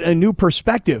needed a new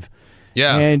perspective.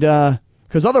 Yeah. And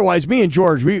because otherwise, me and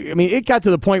George, it got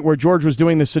to the point where George was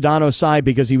doing the Sedano side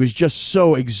because he was just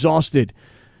so exhausted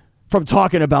from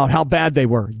talking about how bad they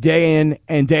were day in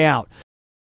and day out.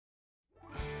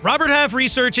 Robert Half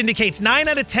research indicates 9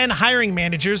 out of 10 hiring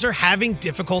managers are having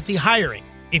difficulty hiring.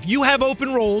 If you have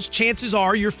open roles, chances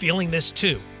are you're feeling this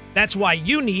too. That's why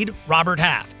you need Robert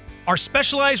Half. Our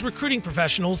specialized recruiting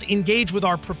professionals engage with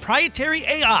our proprietary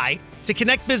AI to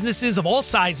connect businesses of all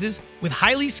sizes with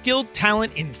highly skilled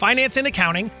talent in finance and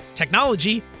accounting,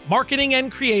 technology, marketing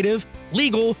and creative,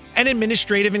 legal, and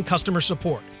administrative and customer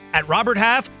support. At Robert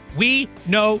Half, we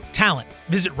know talent.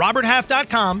 Visit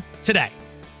roberthalf.com today.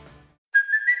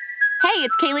 Hey,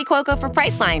 it's Kaylee Cuoco for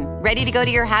Priceline. Ready to go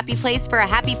to your happy place for a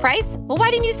happy price? Well,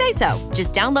 why didn't you say so?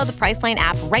 Just download the Priceline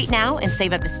app right now and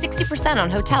save up to 60%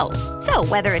 on hotels. So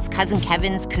whether it's Cousin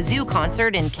Kevin's Kazoo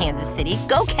Concert in Kansas City,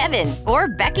 go Kevin, or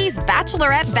Becky's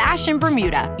Bachelorette Bash in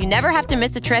Bermuda, you never have to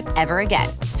miss a trip ever again.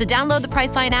 So download the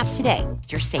Priceline app today.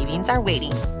 Your savings are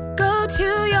waiting. Go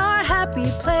to your happy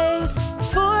place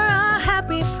for a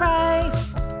happy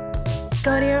price.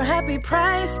 Go to your happy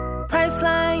price,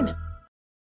 Priceline.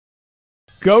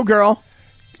 Go, girl.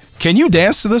 Can you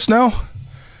dance to this now?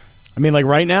 I mean, like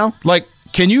right now? Like,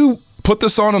 can you put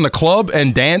this on in the club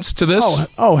and dance to this?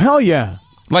 Oh, hell yeah.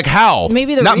 Like how?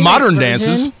 Maybe the not remix modern version.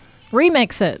 dances.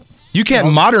 Remix it. You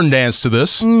can't modern dance to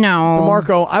this. No.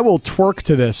 DeMarco, I will twerk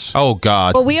to this. Oh,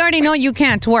 God. Well, we already know you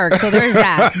can't twerk, so there's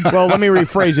that. Well, let me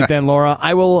rephrase it then, Laura.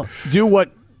 I will do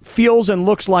what feels and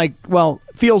looks like,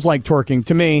 feels like twerking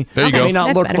to me. There you go. It may not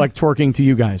That's look better. like twerking to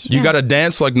you guys. You got to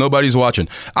dance like nobody's watching.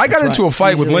 I got into a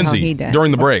fight with Usually how Lindsay he did.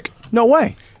 during the break. No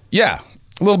way. Yeah.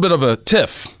 A little bit of a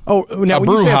tiff. Oh, now when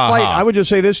you say a fight, I would just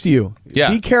say this to you.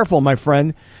 Yeah. Be careful, my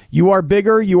friend. You are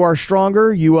bigger. You are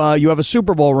stronger. You have a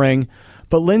Super Bowl ring.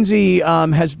 But Lindsay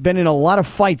has been in a lot of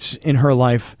fights in her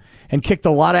life and kicked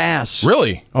a lot of ass.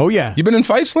 Really? Oh, yeah. You been in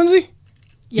fights, Lindsay?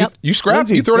 Yep. You scrap?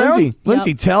 Lindsay, You throw down?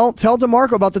 Lindsay, tell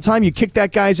DeMarco about the time you kicked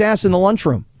that guy's ass in the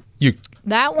lunchroom. You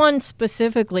That one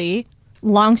specifically,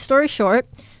 long story short,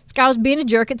 this guy was being a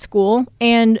jerk at school,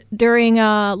 and during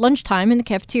lunchtime in the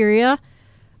cafeteria,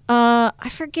 I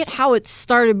forget how it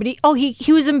started, but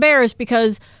he was embarrassed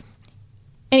because,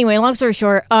 anyway, long story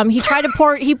short, he tried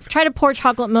to pour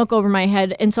chocolate milk over my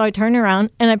head, and so I turned around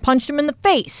and I punched him in the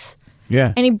face.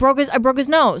 Yeah. And I broke his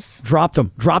nose. Dropped the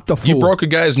fool. You broke a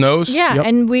guy's nose? Yeah, yep.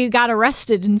 And we got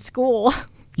arrested in school.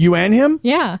 You and him?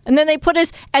 Yeah. And then they put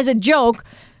us as a joke,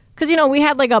 because, we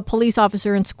had like a police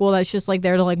officer in school that's just like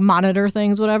there to like monitor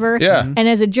things, whatever. Yeah. And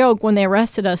as a joke, when they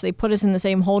arrested us, they put us in the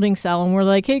same holding cell, and we're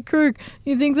like, "Hey, Kirk,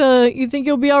 you think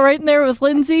you'll be all right in there with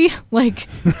Lindsay?" Like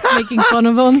making fun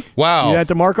of him. Wow. See that,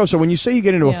 DeMarco? So when you say you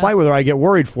get into a fight with her, I get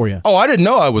worried for you. Oh, I didn't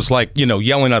know I was like,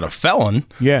 yelling at a felon.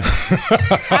 Yeah.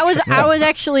 I was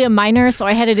actually a minor, so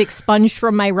I had it expunged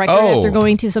from my record after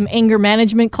going to some anger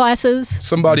management classes.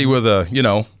 Somebody with a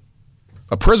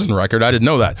prison record. I didn't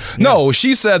know that. Yeah. No,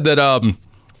 she said that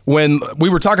when we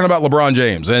were talking about LeBron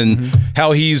James and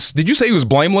how did you say he was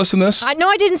blameless in this? No,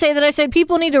 I didn't say that. I said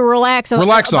people need to relax about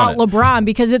LeBron,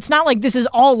 because it's not like this is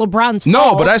all LeBron's fault.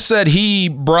 No, but I said he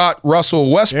brought Russell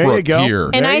Westbrook here.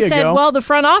 And I said, well, the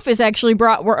front office actually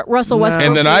brought Russell Westbrook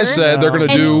And then here. I said they're going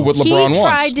to do what LeBron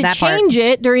wants. He tried to change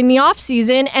it during the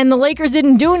offseason, and the Lakers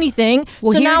didn't do anything,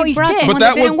 so now he's ticked. But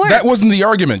that wasn't the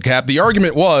argument, Cap. The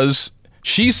argument was,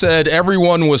 she said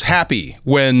everyone was happy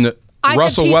when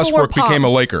Russell Westbrook became a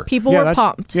Laker. People were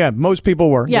pumped. Yeah, most people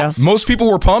were. Yes. Yeah. Most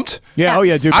people were pumped? Yeah, yes. Oh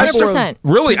yeah, dude. 100%.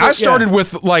 Really? I started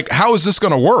with, like, how is this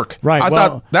going to work? Right. I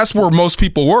thought that's where most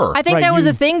people were. I think that was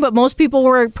a thing, but most people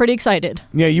were pretty excited.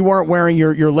 Yeah, you weren't wearing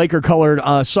your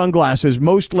Laker-colored sunglasses.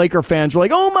 Most Laker fans were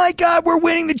like, oh my God, we're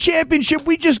winning the championship.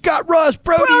 We just got Russ.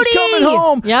 Brody's coming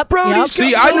home. Yep. Brody's coming home.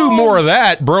 See, I knew more of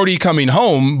that, Brody coming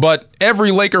home, but every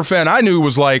Laker fan I knew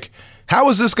was like, how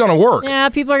is this going to work? Yeah,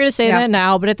 people are going to say that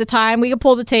now, but at the time, we could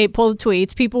pull the tape, pull the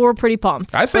tweets. People were pretty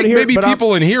pumped. I think maybe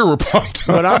people in here were pumped.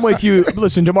 But I'm with you.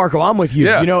 Listen, DeMarco, I'm with you.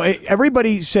 Yeah.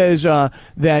 Everybody says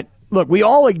that, look, we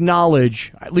all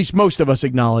acknowledge, at least most of us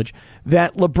acknowledge,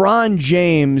 that LeBron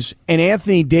James and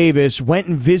Anthony Davis went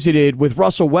and visited with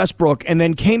Russell Westbrook and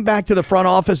then came back to the front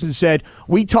office and said,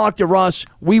 we talked to Russ,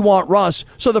 we want Russ.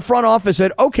 So the front office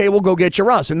said, okay, we'll go get you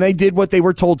Russ. And they did what they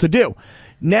were told to do.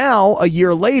 Now, a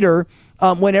year later,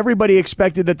 when everybody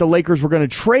expected that the Lakers were going to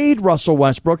trade Russell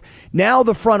Westbrook, now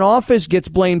the front office gets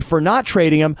blamed for not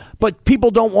trading him, but people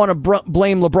don't want to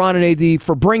blame LeBron and AD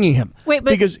for bringing him. Wait,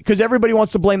 but because everybody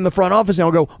wants to blame the front office, and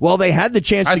they'll go, well, they had the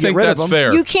chance to get rid of him. I think that's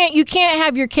fair. You can't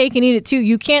have your cake and eat it too.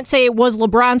 You can't say it was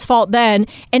LeBron's fault then,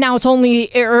 and now it's only,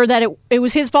 or that it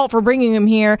was his fault for bringing him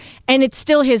here, and it's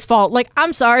still his fault. Like,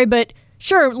 I'm sorry, but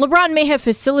sure, LeBron may have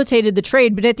facilitated the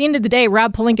trade, but at the end of the day,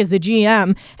 Rob Pelinka is the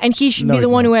GM, and he should be the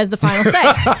one who has the final say.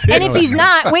 And if he's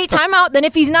not, wait, time out. Then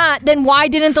if he's not, then why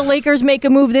didn't the Lakers make a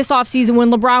move this offseason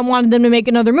when LeBron wanted them to make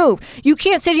another move? You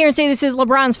can't sit here and say this is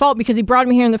LeBron's fault because he brought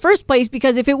him here in the first place,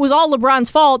 because if it was all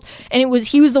LeBron's fault and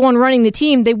he was the one running the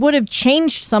team, they would have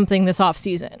changed something this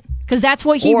offseason. Because that's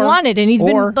what he wanted, and he's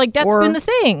been like, that's been the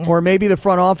thing. Or maybe the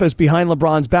front office behind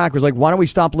LeBron's back was like, why don't we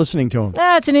stop listening to him?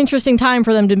 That's an interesting time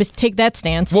for them to take that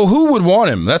stance. Well, who would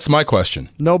want him? That's my question.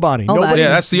 Nobody. Yeah,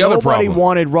 that's the other problem. Nobody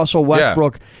wanted Russell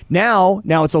Westbrook. Yeah.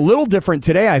 Now it's a little different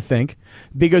today, I think,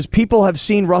 because people have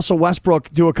seen Russell Westbrook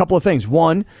do a couple of things.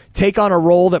 One, take on a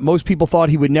role that most people thought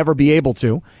he would never be able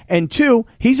to. And two,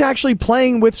 he's actually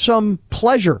playing with some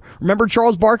pleasure. Remember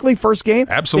Charles Barkley, first game?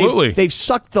 Absolutely. They've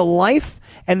sucked the life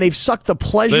and they've sucked the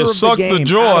pleasure of the sucked game. The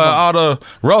joy out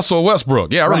of Russell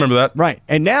Westbrook. Yeah, I remember that. Right.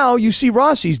 And now you see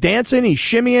Russ. He's dancing, he's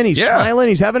shimmying, he's smiling,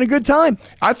 he's having a good time.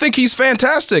 I think he's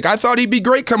fantastic. I thought he'd be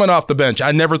great coming off the bench.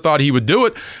 I never thought he would do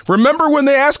it. Remember when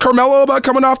they asked Carmelo about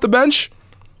coming off the bench?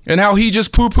 And how he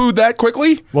just poo-pooed that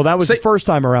quickly? Well, that was the first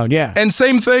time around, yeah. And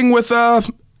same thing with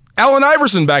Allen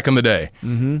Iverson back in the day.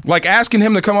 Mm-hmm. Like, asking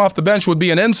him to come off the bench would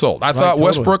be an insult. I thought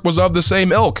Westbrook was of the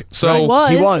same ilk. So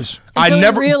he was. I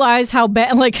never realized how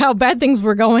bad things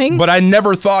were going. But I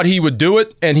never thought he would do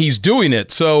it, and he's doing it.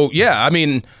 So, yeah, I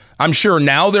mean, I'm sure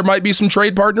now there might be some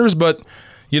trade partners, but,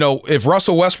 if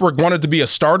Russell Westbrook wanted to be a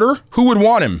starter, who would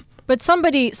want him? But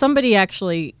somebody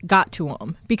actually got to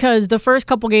him, because the first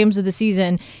couple games of the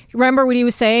season, remember what he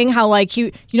was saying? How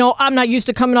I'm not used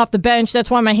to coming off the bench.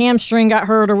 That's why my hamstring got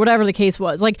hurt, or whatever the case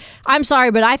was. Like, I'm sorry,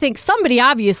 but I think somebody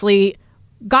obviously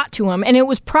got to him, and it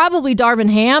was probably Darvin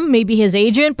Ham, maybe his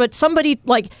agent, but somebody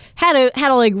had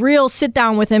a real sit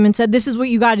down with him and said, this is what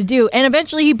you got to do. And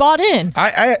eventually he bought in.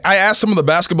 I asked some of the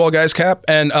basketball guys, Cap,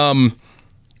 and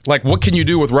what can you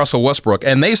do with Russell Westbrook?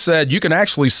 And they said you can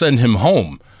actually send him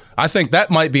home. I think that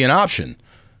might be an option,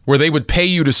 where they would pay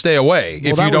you to stay away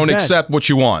if you don't accept what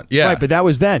you want. Yeah. Right, but that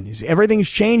was then. Everything's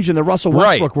changed in the Russell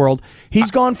Westbrook world. He's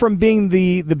gone from being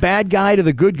the bad guy to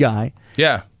the good guy.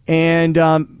 Yeah. And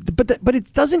but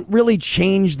it doesn't really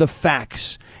change the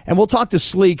facts. And we'll talk to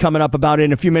Slee coming up about it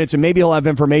in a few minutes, and maybe he'll have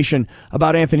information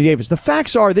about Anthony Davis. The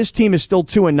facts are this team is still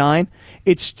 2-9.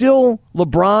 It's still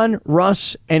LeBron,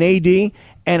 Russ, and AD.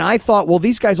 And I thought, well,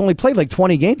 these guys only played like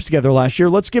 20 games together last year.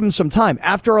 Let's give them some time.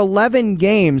 After 11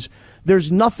 games,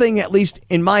 there's nothing, at least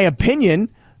in my opinion,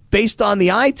 based on the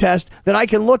eye test, that I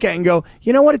can look at and go,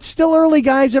 you know what? It's still early,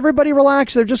 guys. Everybody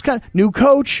relax. They're just kind of new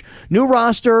coach, new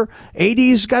roster.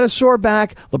 AD's got a sore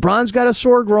back. LeBron's got a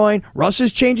sore groin. Russ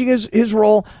is changing his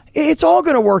role. It's all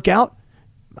going to work out.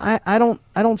 I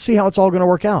don't see how it's all going to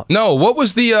work out. No. What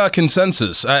was the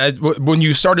consensus when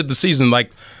you started the season?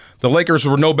 Like the Lakers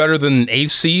were no better than an 8th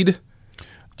seed.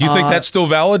 Do you think that's still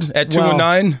valid at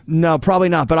 2-9? No, probably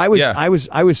not. But I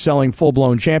was selling full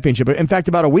blown championship. In fact,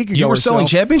 about a week ago, you were selling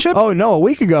championship? Oh no, a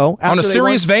week ago. On a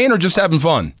serious vein, or just having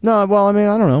fun? No, well, I mean,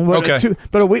 I don't know. But okay,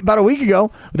 about a week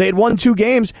ago, they had won 2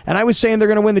 games, and I was saying they're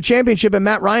going to win the championship, and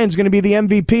Matt Ryan's going to be the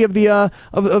MVP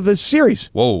of the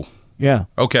series. Whoa. Yeah.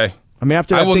 Okay. I mean,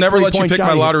 after I will never let you pick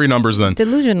my lottery numbers then.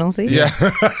 Delusional, see? Yeah.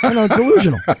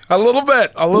 Delusional. A little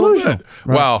bit. Right.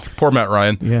 Wow. Poor Matt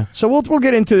Ryan. Yeah. So we'll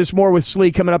get into this more with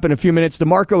Slee coming up in a few minutes.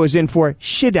 DeMarco is in for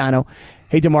Shidano.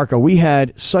 Hey, DeMarco, we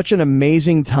had such an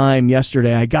amazing time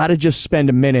yesterday. I got to just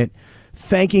spend a minute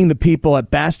thanking the people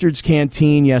at Bastard's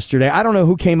Canteen yesterday. I don't know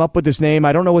who came up with this name.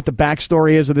 I don't know what the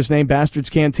backstory is of this name, Bastard's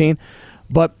Canteen.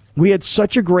 But we had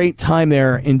such a great time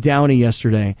there in Downey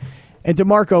yesterday. And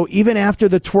DeMarco, even after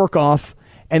the twerk off,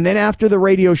 and then after the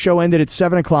radio show ended at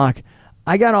 7 o'clock,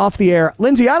 I got off the air.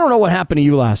 Lindsay, I don't know what happened to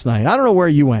you last night. I don't know where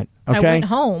you went. Okay? I went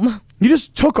home. You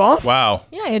just took off? Wow.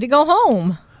 Yeah, I had to go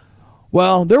home.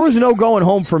 Well, there was no going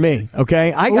home for me.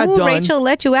 Okay, I got done. Rachel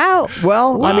let you out.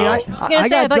 Well, wow. I mean, I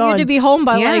thought you had to be home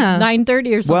by like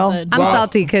 9:30 or something. I'm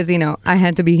salty because I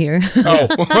had to be here. Oh,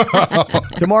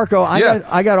 DeMarco,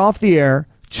 I got off the air.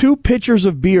 2 pitchers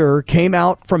of beer came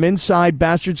out from inside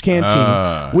Bastard's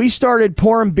Canteen. We started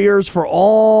pouring beers for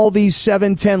all these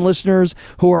 710 listeners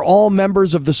who are all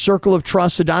members of the Circle of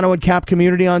Trust, Sedano and Cap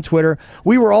community on Twitter.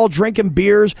 We were all drinking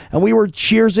beers, and we were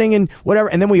cheersing and whatever.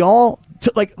 And then we all,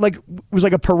 like it was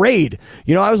like a parade.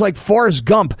 You know, I was like Forrest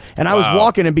Gump, and I was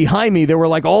walking, and behind me there were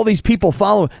like all these people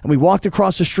following. And we walked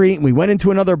across the street, and we went into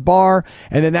another bar,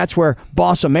 and then that's where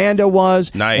Boss Amanda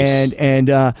was. Nice. And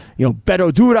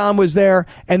Beto Duran was there,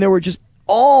 and there were just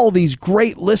all these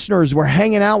great listeners were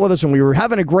hanging out with us, and we were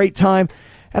having a great time.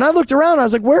 And I looked around, and I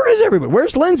was like, where is everybody?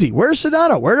 Where's Lindsay? Where's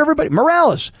Sedano? Where'd everybody?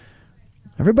 Morales.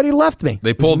 Everybody left me.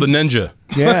 They pulled the ninja.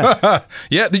 Yeah.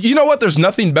 Yeah. You know what? There's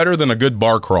nothing better than a good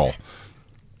bar crawl.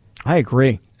 I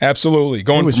agree. Absolutely.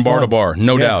 Going from bar to bar,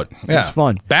 no doubt. Yeah. It was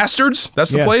fun. Bastards? That's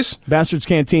the place? Bastard's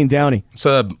Canteen, Downey. It's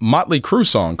a Motley Crue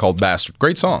song called Bastard.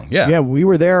 Great song. Yeah. Yeah, we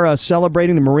were there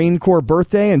celebrating the Marine Corps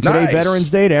birthday and today Veterans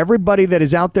Day. To everybody that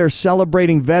is out there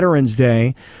celebrating Veterans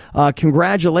Day,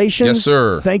 congratulations. Yes,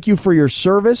 sir. Thank you for your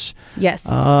service. Yes.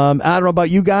 I don't know about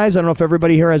you guys. I don't know if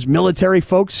everybody here has military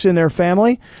folks in their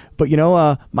family. But,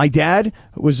 my dad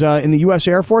was in the U.S.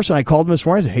 Air Force, and I called him this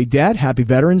morning. I said, hey, Dad, happy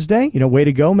Veterans Day. Way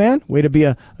to go, man. Way to be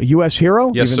a U.S.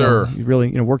 hero. Yes, sir. You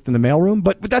really worked in the mailroom.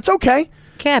 But that's okay.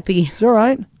 Cappy. It's all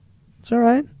right. It's all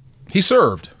right. He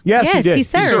served. Yes, he did. He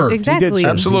served. Exactly. He did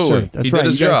serve. Absolutely. He did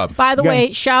his job. By the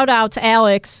way, shout out to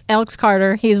Alex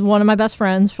Carter. He's one of my best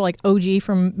friends for OG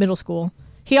from middle school.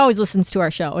 He always listens to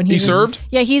our show. And he served?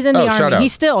 Yeah, he's in the Army.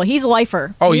 He's a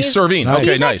lifer. Oh, he's serving.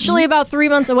 Okay, he's nice. actually about 3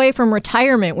 months away from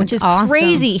retirement, which is awesome.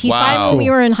 crazy. He signed when we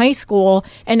were in high school,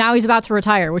 and now he's about to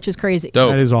retire, which is crazy.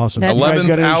 Dope. That is awesome.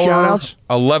 11th hour,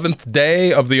 11th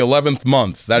day of the 11th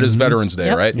month. That is Veterans Day,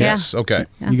 right? Yeah. Yes. Okay.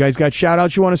 Yeah. You guys got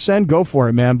shout-outs you want to send? Go for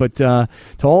it, man. But to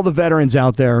all the veterans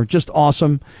out there, just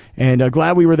awesome. And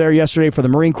glad we were there yesterday for the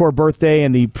Marine Corps birthday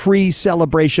and the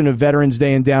pre-celebration of Veterans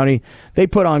Day in Downey. They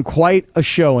put on quite a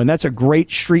show, and that's a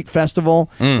great street festival.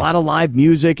 A lot of live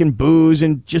music and booze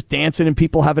and just dancing and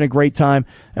people having a great time.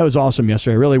 That was awesome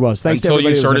yesterday. It really was. Thanks Until to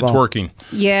everybody you started involved. twerking.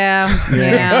 Yeah.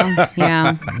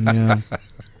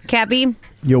 Cappy,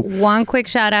 one quick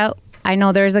shout out. I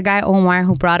know there's a guy, Omar,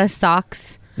 who brought us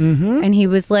socks. Mm-hmm. And he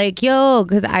was like, yo,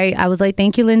 because I was like,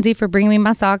 thank you, Lindsay, for bringing me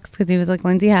my socks. Because he was like,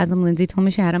 Lindsay has them. Lindsay told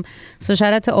me she had them. So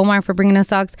shout out to Omar for bringing us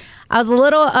socks. I was a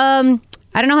little, I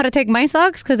don't know how to take my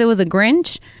socks because it was a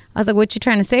Grinch. I was like, what you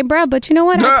trying to say, bro? But you know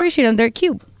what? I appreciate them. They're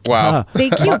cute. Wow. They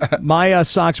cute. My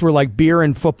socks were like beer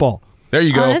and football. There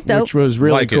you go. Oh, that's dope. Which was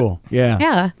really cool. Yeah.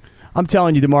 Yeah. I'm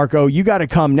telling you, DeMarco, you got to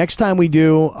come. Next time we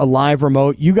do a live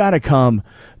remote, you got to come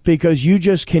because you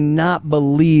just cannot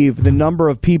believe the number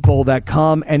of people that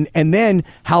come and then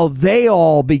how they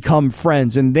all become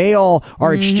friends and they all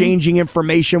are exchanging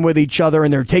information with each other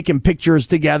and they're taking pictures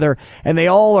together and they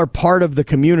all are part of the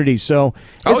community. So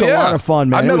it's a lot of fun,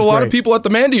 man. I met a lot of people at the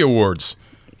Mandy Awards.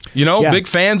 Big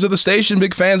fans of the station,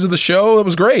 big fans of the show. It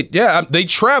was great. Yeah, they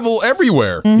travel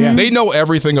everywhere. Mm-hmm. They know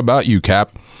everything about you,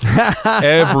 Cap.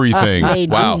 Everything. They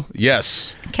do. Wow.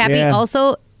 Yes. Cappy,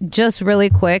 also, just really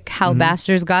quick, how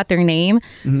Bastards got their name.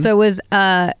 So it was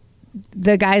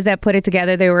the guys that put it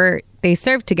together, they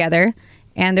served together,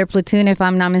 and their platoon, if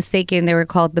I'm not mistaken, they were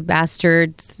called the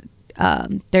Bastards.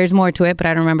 There's more to it, but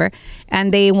I don't remember.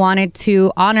 And they wanted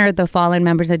to honor the fallen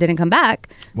members that didn't come back.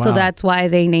 Wow. So that's why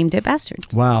they named it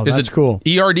Bastards. Wow, that's cool.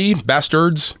 ERD,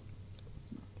 Bastards?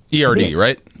 ERD, Yes.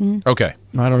 right? Okay.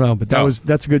 I don't know, but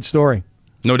that's a good story.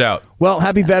 No doubt. Well,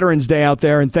 happy Veterans Day out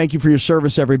there, and thank you for your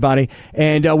service, everybody.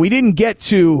 And we didn't get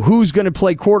to who's going to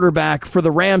play quarterback for the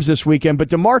Rams this weekend, but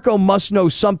DeMarco must know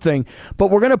something.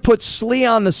 But we're going to put Slee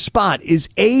on the spot. Is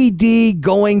AD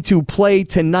going to play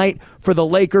tonight for the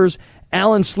Lakers?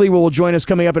 Alan Slee will join us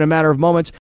coming up in a matter of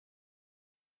moments.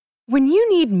 When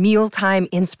you need mealtime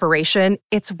inspiration,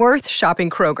 it's worth shopping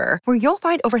Kroger, where you'll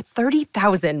find over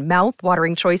 30,000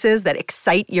 mouth-watering choices that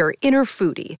excite your inner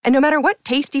foodie. And no matter what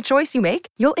tasty choice you make,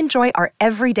 you'll enjoy our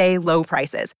everyday low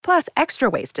prices, plus extra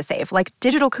ways to save, like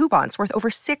digital coupons worth over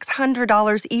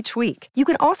 $600 each week. You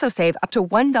can also save up to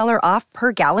 $1 off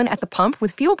per gallon at the pump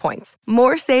with fuel points.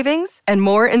 More savings and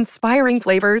more inspiring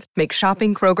flavors make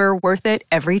shopping Kroger worth it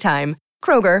every time.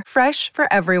 Kroger, fresh for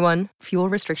everyone. Fuel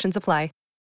restrictions apply.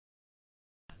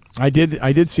 I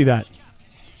did see that.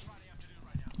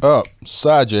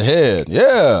 Upside your head.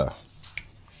 Yeah.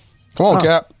 Come on,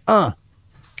 Cap.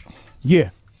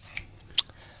 Yeah.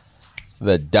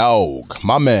 The dog.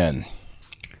 My man.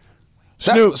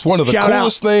 That Snoop, was one of the shout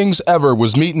coolest things ever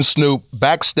was meeting Snoop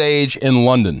backstage in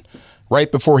London right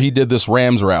before he did this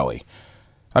Rams rally.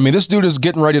 I mean, this dude is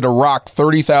getting ready to rock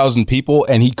 30,000 people,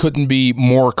 and he couldn't be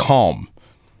more calm.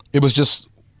 It was just...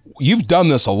 You've done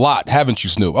this a lot, haven't you,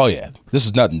 Snoop? Oh, yeah. This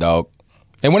is nothing, dog.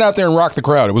 And went out there and rocked the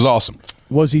crowd. It was awesome.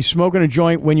 Was he smoking a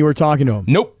joint when you were talking to him?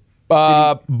 Nope.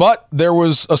 But there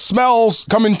was a smells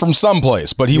coming from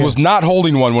someplace, but he was not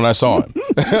holding one when I saw him.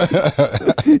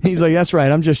 He's like, that's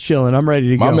right. I'm just chilling. I'm ready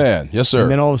to go. My man. Yes, sir.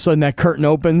 And then all of a sudden that curtain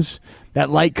opens,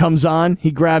 that light comes on, he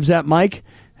grabs that mic,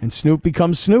 and Snoop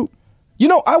becomes Snoop.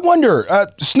 I wonder,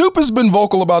 Snoop has been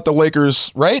vocal about the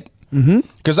Lakers, right?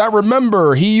 Because I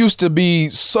remember he used to be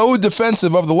so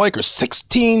defensive of the Lakers,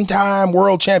 16-time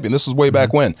world champion. This is way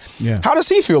back when. Yeah. How does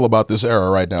he feel about this era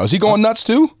right now? Is he going nuts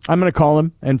too? I'm going to call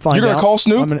him and find out. You're going to call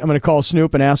Snoop? I'm going to call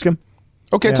Snoop and ask him.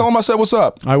 Okay, tell him I said what's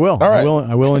up. I will. All right.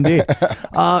 I will indeed.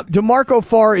 DeMarco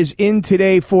Farr is in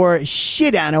today for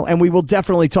Shidano, and we will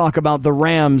definitely talk about the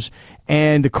Rams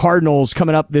and the Cardinals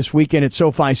coming up this weekend at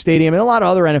SoFi Stadium and a lot of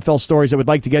other NFL stories that we'd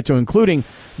like to get to, including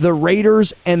the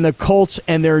Raiders and the Colts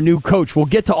and their new coach. We'll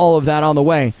get to all of that on the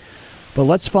way. But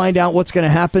let's find out what's going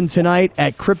to happen tonight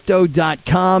at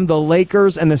Crypto.com, the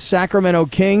Lakers and the Sacramento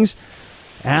Kings.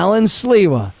 Alan Slee.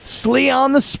 Slee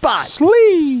on the spot.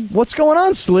 Slee. What's going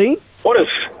on, Slee?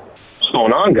 What's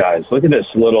going on, guys? Look at this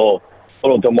little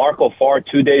DeMarco Farr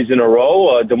 2 days in a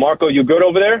row. DeMarco, you good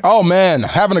over there? Oh, man,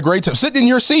 having a great time. Sitting in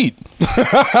your seat.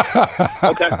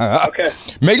 Okay.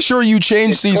 Make sure you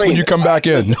change seats when you come back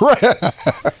in.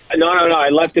 No. I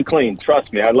left it clean.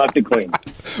 Trust me, I left it clean.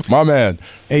 My man.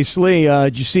 Hey, Slee,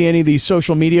 did you see any of these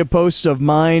social media posts of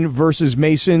mine versus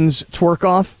Mason's twerk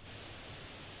off?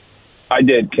 I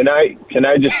did. Can I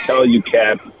just tell you,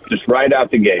 Cap, just right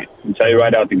out the gate,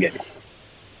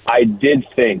 I did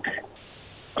think,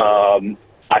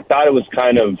 I thought it was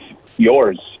kind of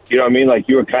yours. You know what I mean? Like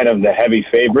you were kind of the heavy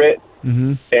favorite.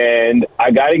 Mm-hmm. And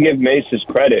I got to give Mace his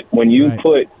credit. When you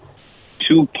put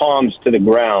two palms to the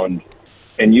ground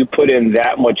and you put in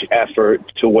that much effort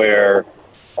to where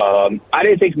I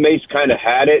didn't think Mace kind of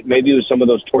had it. Maybe it was some of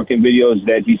those twerking videos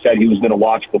that he said he was going to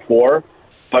watch before.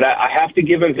 But I have to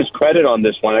give him his credit on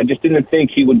this one. I just didn't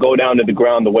think he would go down to the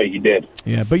ground the way he did.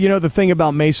 Yeah, but the thing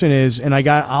about Mason is, and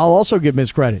I'll also give him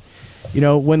his credit.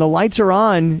 When the lights are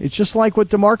on, it's just like what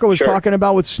DeMarco was talking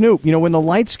about with Snoop. When the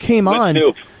lights came on,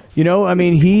 Snoop.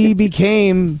 He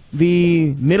became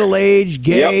the middle-aged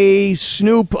gay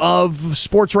Snoop of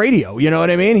sports radio. You know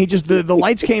what I mean? He just the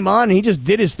lights came on, and he just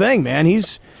did his thing, man.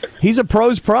 He's a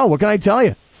pro's pro. What can I tell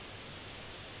you?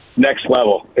 Next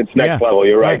level. It's next level.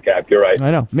 You're right, Cap. You're right. I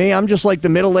know. Me, I'm just like the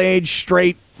middle-aged,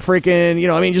 straight,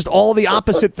 freaking, just all the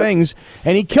opposite things.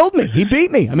 And he killed me. He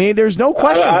beat me. There's no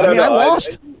question. I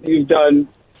lost. You've done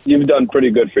you've done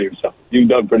pretty good for yourself. You've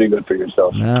done pretty good for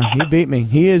yourself. He beat me.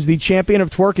 He is the champion of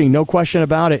twerking, no question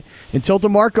about it. Until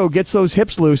DeMarco gets those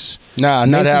hips loose, not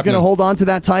Mace happening. is going to hold on to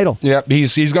that title. Yep,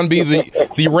 he's going to be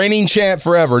the reigning champ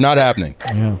forever. Not happening.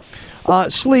 Yeah.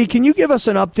 Slee, can you give us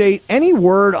an update? Any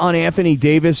word on Anthony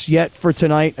Davis yet for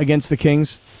tonight against the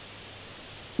Kings?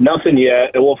 Nothing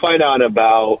yet. And we'll find out in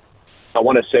about, I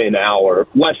want to say, an hour.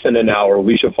 Less than an hour.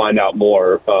 We should find out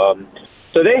more.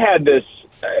 So they had this,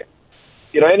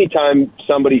 anytime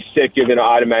somebody's sick, you're going to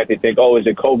automatically think, oh, is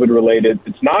it COVID-related?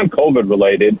 It's non-COVID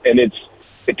related, and it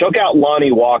took out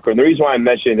Lonnie Walker. And the reason why I'm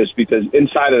mentioning this is because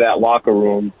inside of that locker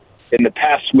room, in the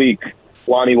past week,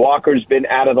 Lonnie Walker's been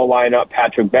out of the lineup.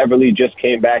 Patrick Beverley just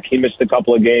came back. He missed a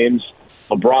couple of games.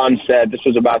 LeBron said, this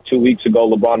was about 2 weeks ago,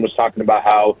 LeBron was talking about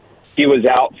how he was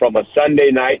out from a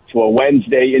Sunday night to a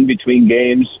Wednesday in between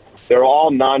games. They're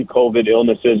all non-COVID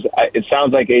illnesses. It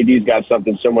sounds like AD's got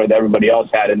something similar that everybody else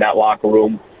had in that locker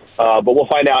room. But we'll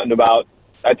find out in about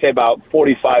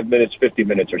 45 minutes, 50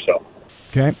 minutes or so.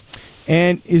 Okay.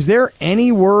 And is there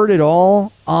any word at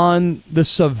all on the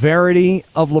severity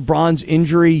of LeBron's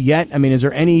injury yet? I mean, is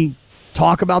there any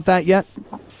talk about that yet?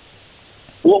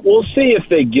 Well, we'll see if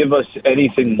they give us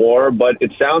anything more, but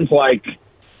it sounds like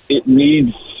it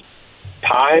needs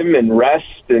time and rest,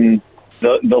 and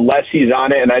the less he's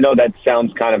on it, and I know that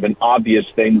sounds kind of an obvious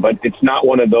thing, but it's not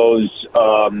one of those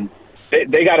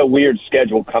they got a weird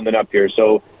schedule coming up here.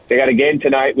 So they got a game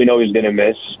tonight we know he's going to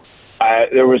miss.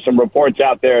 There were some reports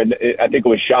out there, and I think it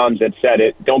was Shams that said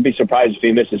it. Don't be surprised if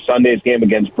he misses Sunday's game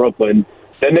against Brooklyn.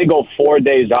 Then they go 4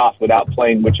 days off without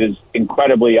playing, which is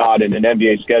incredibly odd in an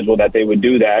NBA schedule that they would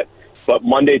do that. But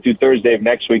Monday through Thursday of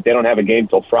next week, they don't have a game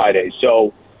till Friday.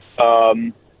 So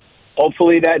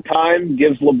hopefully that time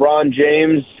gives LeBron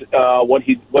James what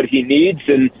he needs.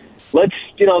 And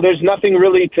there's nothing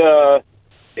really to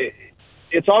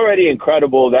it's already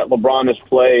incredible that LeBron has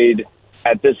played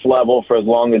at this level for as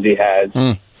long as he has.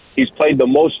 He's played the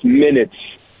most minutes,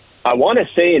 I want to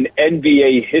say, in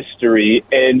NBA history,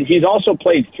 and he's also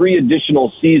played 3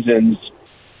 additional seasons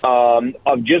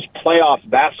of just playoff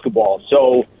basketball.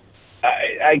 So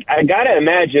I got to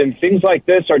imagine things like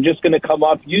this are just going to come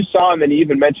up. You saw him, and he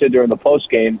even mentioned during the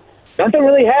postgame, nothing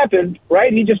really happened,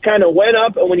 right? He just kind of went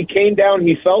up, and when he came down,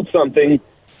 he felt something.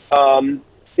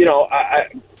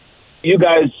 You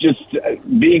guys just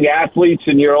being athletes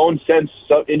in your own sense,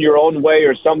 in your own way,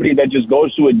 or somebody that just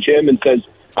goes to a gym and says,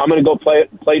 I'm going to go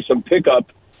play some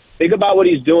pickup. Think about what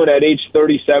he's doing at age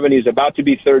 37. He's about to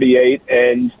be 38,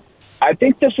 and I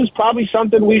think this is probably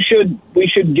something we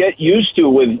should get used to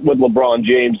with LeBron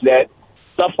James, that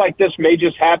stuff like this may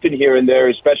just happen here and there,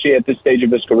 especially at this stage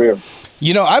of his career.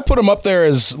 I put him up there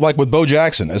as like with Bo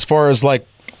Jackson, as far as like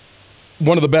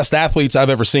one of the best athletes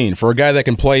I've ever seen for a guy that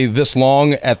can play this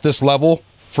long at this level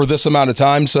for this amount of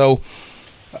time. So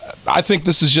I think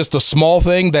this is just a small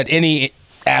thing that any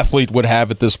athlete would have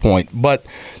at this point. But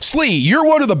Slee, you're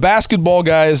one of the basketball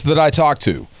guys that I talk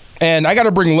to. And I got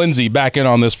to bring Lindsay back in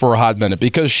on this for a hot minute,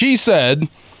 because she said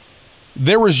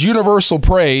there was universal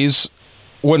praise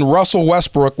when Russell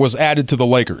Westbrook was added to the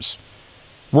Lakers.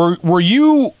 Were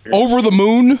you over the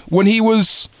moon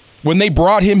when they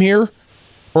brought him here?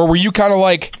 Or were you kind of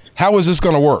like, how is this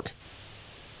going to work?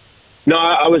 No,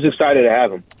 I was excited to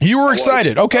have him. You were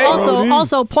excited. Okay.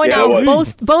 Also point out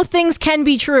both things can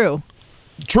be true.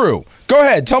 True. Go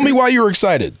ahead. Tell me why you were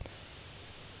excited.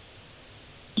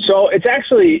 So it's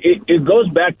actually, it goes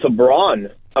back to Braun.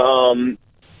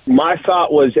 My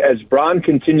thought was, as Braun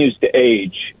continues to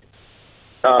age,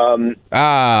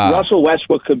 Russell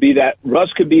Westbrook could be that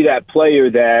player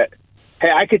that,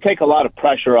 hey, I could take a lot of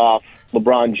pressure off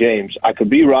LeBron James. I could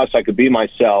be Russ. I could be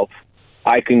myself.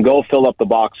 I can go fill up the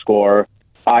box score.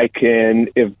 I can,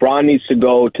 if Braun needs to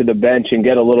go to the bench and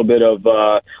get a little bit of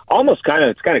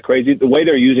it's kind of crazy the way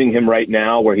they're using him right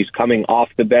now, where he's coming off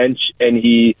the bench and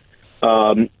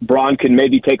Braun can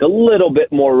maybe take a little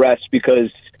bit more rest because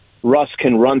Russ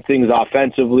can run things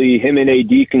offensively. Him and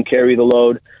AD can carry the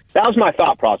load. That was my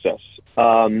thought process.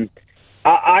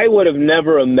 I would have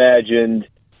never imagined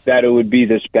that it would be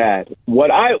this bad.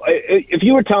 If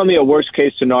you were telling me a worst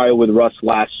case scenario with Russ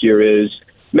last year is,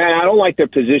 man, I don't like their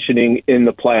positioning in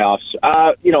the playoffs.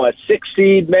 A 6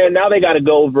 seed, man, now they got to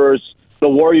go versus the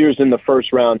Warriors in the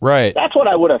first round. Right. That's what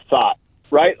I would have thought,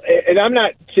 right? And I'm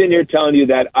not sitting here telling you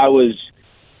that I was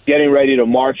getting ready to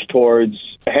march towards,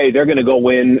 hey, they're going to go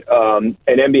win an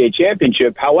NBA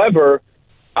championship. However,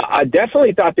 I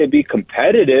definitely thought they'd be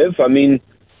competitive. I mean,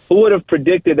 who would have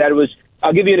predicted that it was?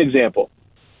 I'll give you an example.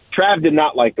 Trav did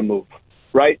not like the move,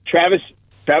 right? Travis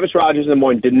Rogers in the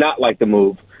morning did not like the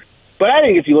move. But I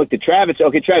think if you looked at Trav, it's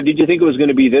okay. Trav, did you think it was going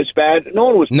to be this bad? No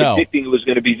one was predicting it was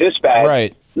going to be this bad.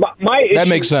 Right. That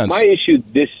makes sense. My issue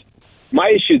this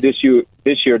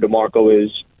year, DeMarco,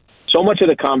 is so much of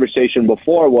the conversation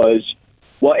before was,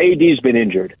 well, AD's been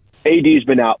injured. AD's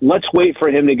been out. Let's wait for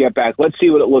him to get back. Let's see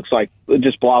what it looks like.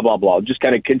 Just blah, blah, blah. Just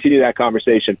kind of continue that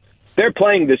conversation. They're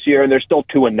playing this year, and they're still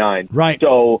 2-9. Right.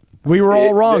 So we were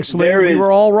all wrong, Slim. We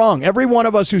were all wrong. Every one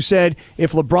of us who said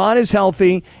if LeBron is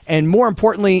healthy, and more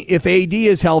importantly, if AD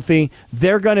is healthy,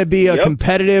 they're going to be a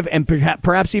competitive and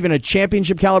perhaps even a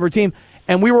championship caliber team.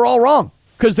 And we were all wrong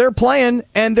because they're playing,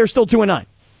 and they're still 2-9.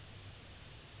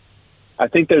 I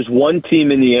think there's one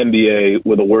team in the NBA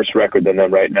with a worse record than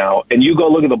them right now. And you go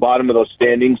look at the bottom of those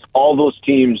standings, all those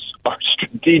teams are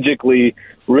strategically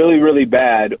really, really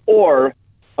bad, or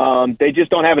they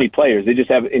just don't have any players. They just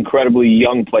have incredibly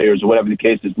young players or whatever the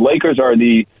case is. Lakers are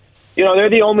they're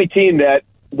the only team that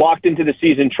walked into the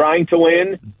season trying to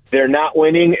win. They're not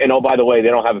winning. And, oh, by the way, they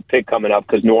don't have a pick coming up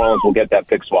because New Orleans will get that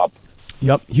pick swap.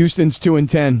 Yep. Houston's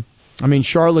 2-10. I mean,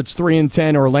 Charlotte's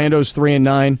 3-10, Orlando's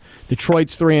 3-9,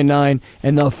 Detroit's 3-9,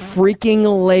 and the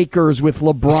freaking Lakers with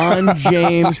LeBron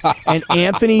James and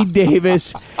Anthony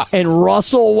Davis and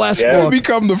Russell Westbrook. They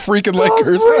become the freaking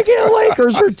Lakers. The freaking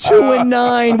Lakers are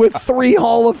 2-9 with 3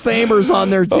 Hall of Famers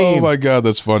on their team. Oh my God,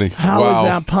 that's funny. How is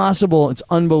that possible? It's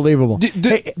unbelievable.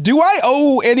 Do I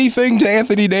owe anything to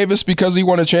Anthony Davis because he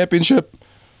won a championship,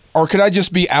 or could I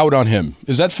just be out on him?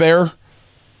 Is that fair?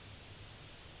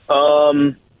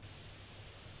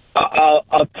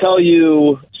 I'll tell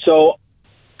you. So,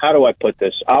 how do I put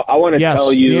this? I want to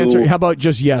tell you. The answer, how about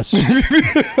just yes?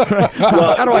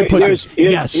 Well, how do I put this?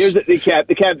 Yes. Here's the cap.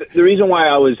 The reason why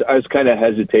I was kind of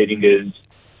hesitating is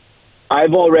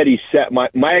I've already set my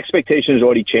expectations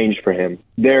already changed for him.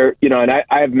 And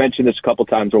I have mentioned this a couple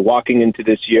times. We're walking into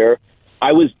this year.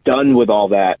 I was done with all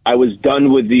that. I was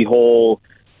done with the whole,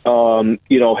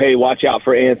 hey, watch out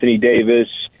for Anthony Davis.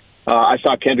 I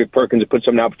saw Kendrick Perkins put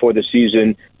something out before the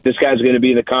season. This guy's going to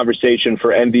be in the conversation for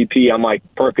MVP. I'm like,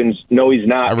 Perkins, no, he's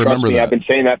not. I remember Trust me, that. I've been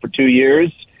saying that for 2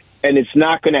 years, and it's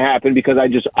not going to happen because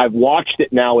I've watched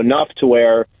it now enough to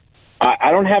where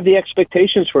I don't have the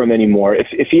expectations for him anymore.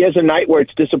 If he has a night where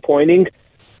it's disappointing,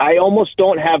 I almost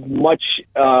don't have much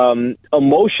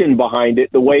emotion behind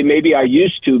it the way maybe I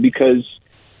used to because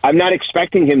I'm not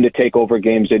expecting him to take over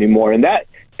games anymore, and that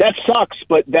sucks.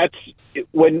 But that's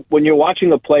when you're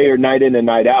watching a player night in and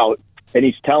night out, and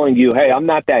he's telling you, "Hey, I'm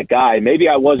not that guy. Maybe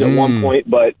I was at one point,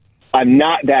 but I'm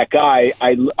not that guy."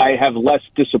 I have less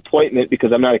disappointment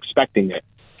because I'm not expecting it.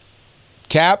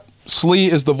 Cap, Slee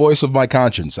is the voice of my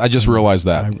conscience. I just realized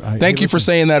that. Thank you for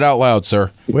saying that out loud,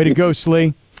 sir. Way to go,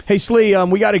 Slee. Hey, Slee,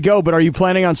 we got to go, but are you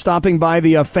planning on stopping by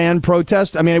the fan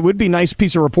protest? I mean, it would be a nice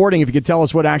piece of reporting if you could tell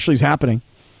us what actually is happening.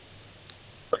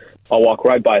 I'll walk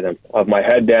right by them. I'll have my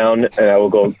head down, and I will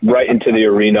go right into the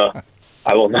arena.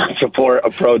 I will not support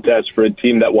a protest for a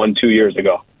team that won 2 years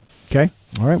ago. Okay.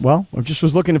 All right. Well, I just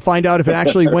was looking to find out if it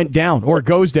actually went down or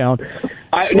goes down.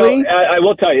 I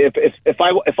will tell you, if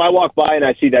I walk by and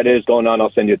I see that it is going on,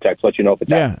 I'll send you a text, let you know if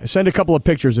it's happening. Send a couple of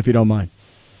pictures if you don't mind.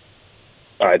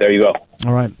 All right, there you go.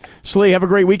 All right. Slee, have a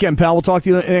great weekend, pal. We'll talk to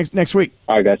you next week.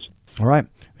 All right, guys. All right.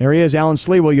 There he is, Alan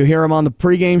Slee. Well, you hear him on the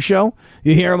pregame show.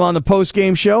 You hear him on the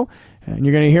postgame show. And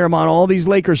you're going to hear him on all these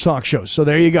Lakers talk shows. So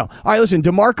there you go. All right, listen,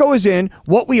 DeMarco is in.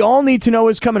 What we all need to know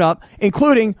is coming up,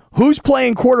 including who's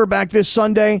playing quarterback this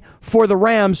Sunday for the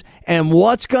Rams and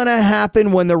what's going to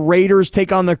happen when the Raiders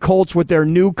take on the Colts with their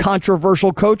new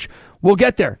controversial coach. We'll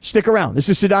get there. Stick around. This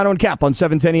is Sedano and Cap on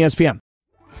 710 ESPN.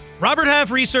 Robert Half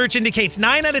research indicates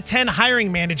 9 out of 10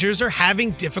 hiring managers are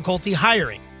having difficulty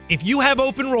hiring. If you have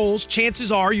open roles,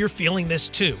 chances are you're feeling this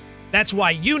too. That's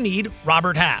why you need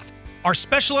Robert Half. Our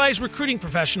specialized recruiting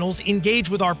professionals engage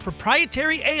with our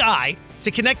proprietary AI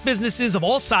to connect businesses of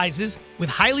all sizes with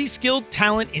highly skilled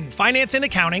talent in finance and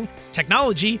accounting,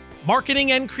 technology,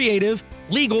 marketing and creative,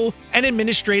 legal, and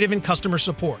administrative and customer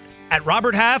support. At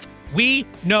Robert Half, we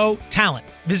know talent.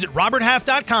 Visit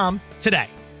roberthalf.com today.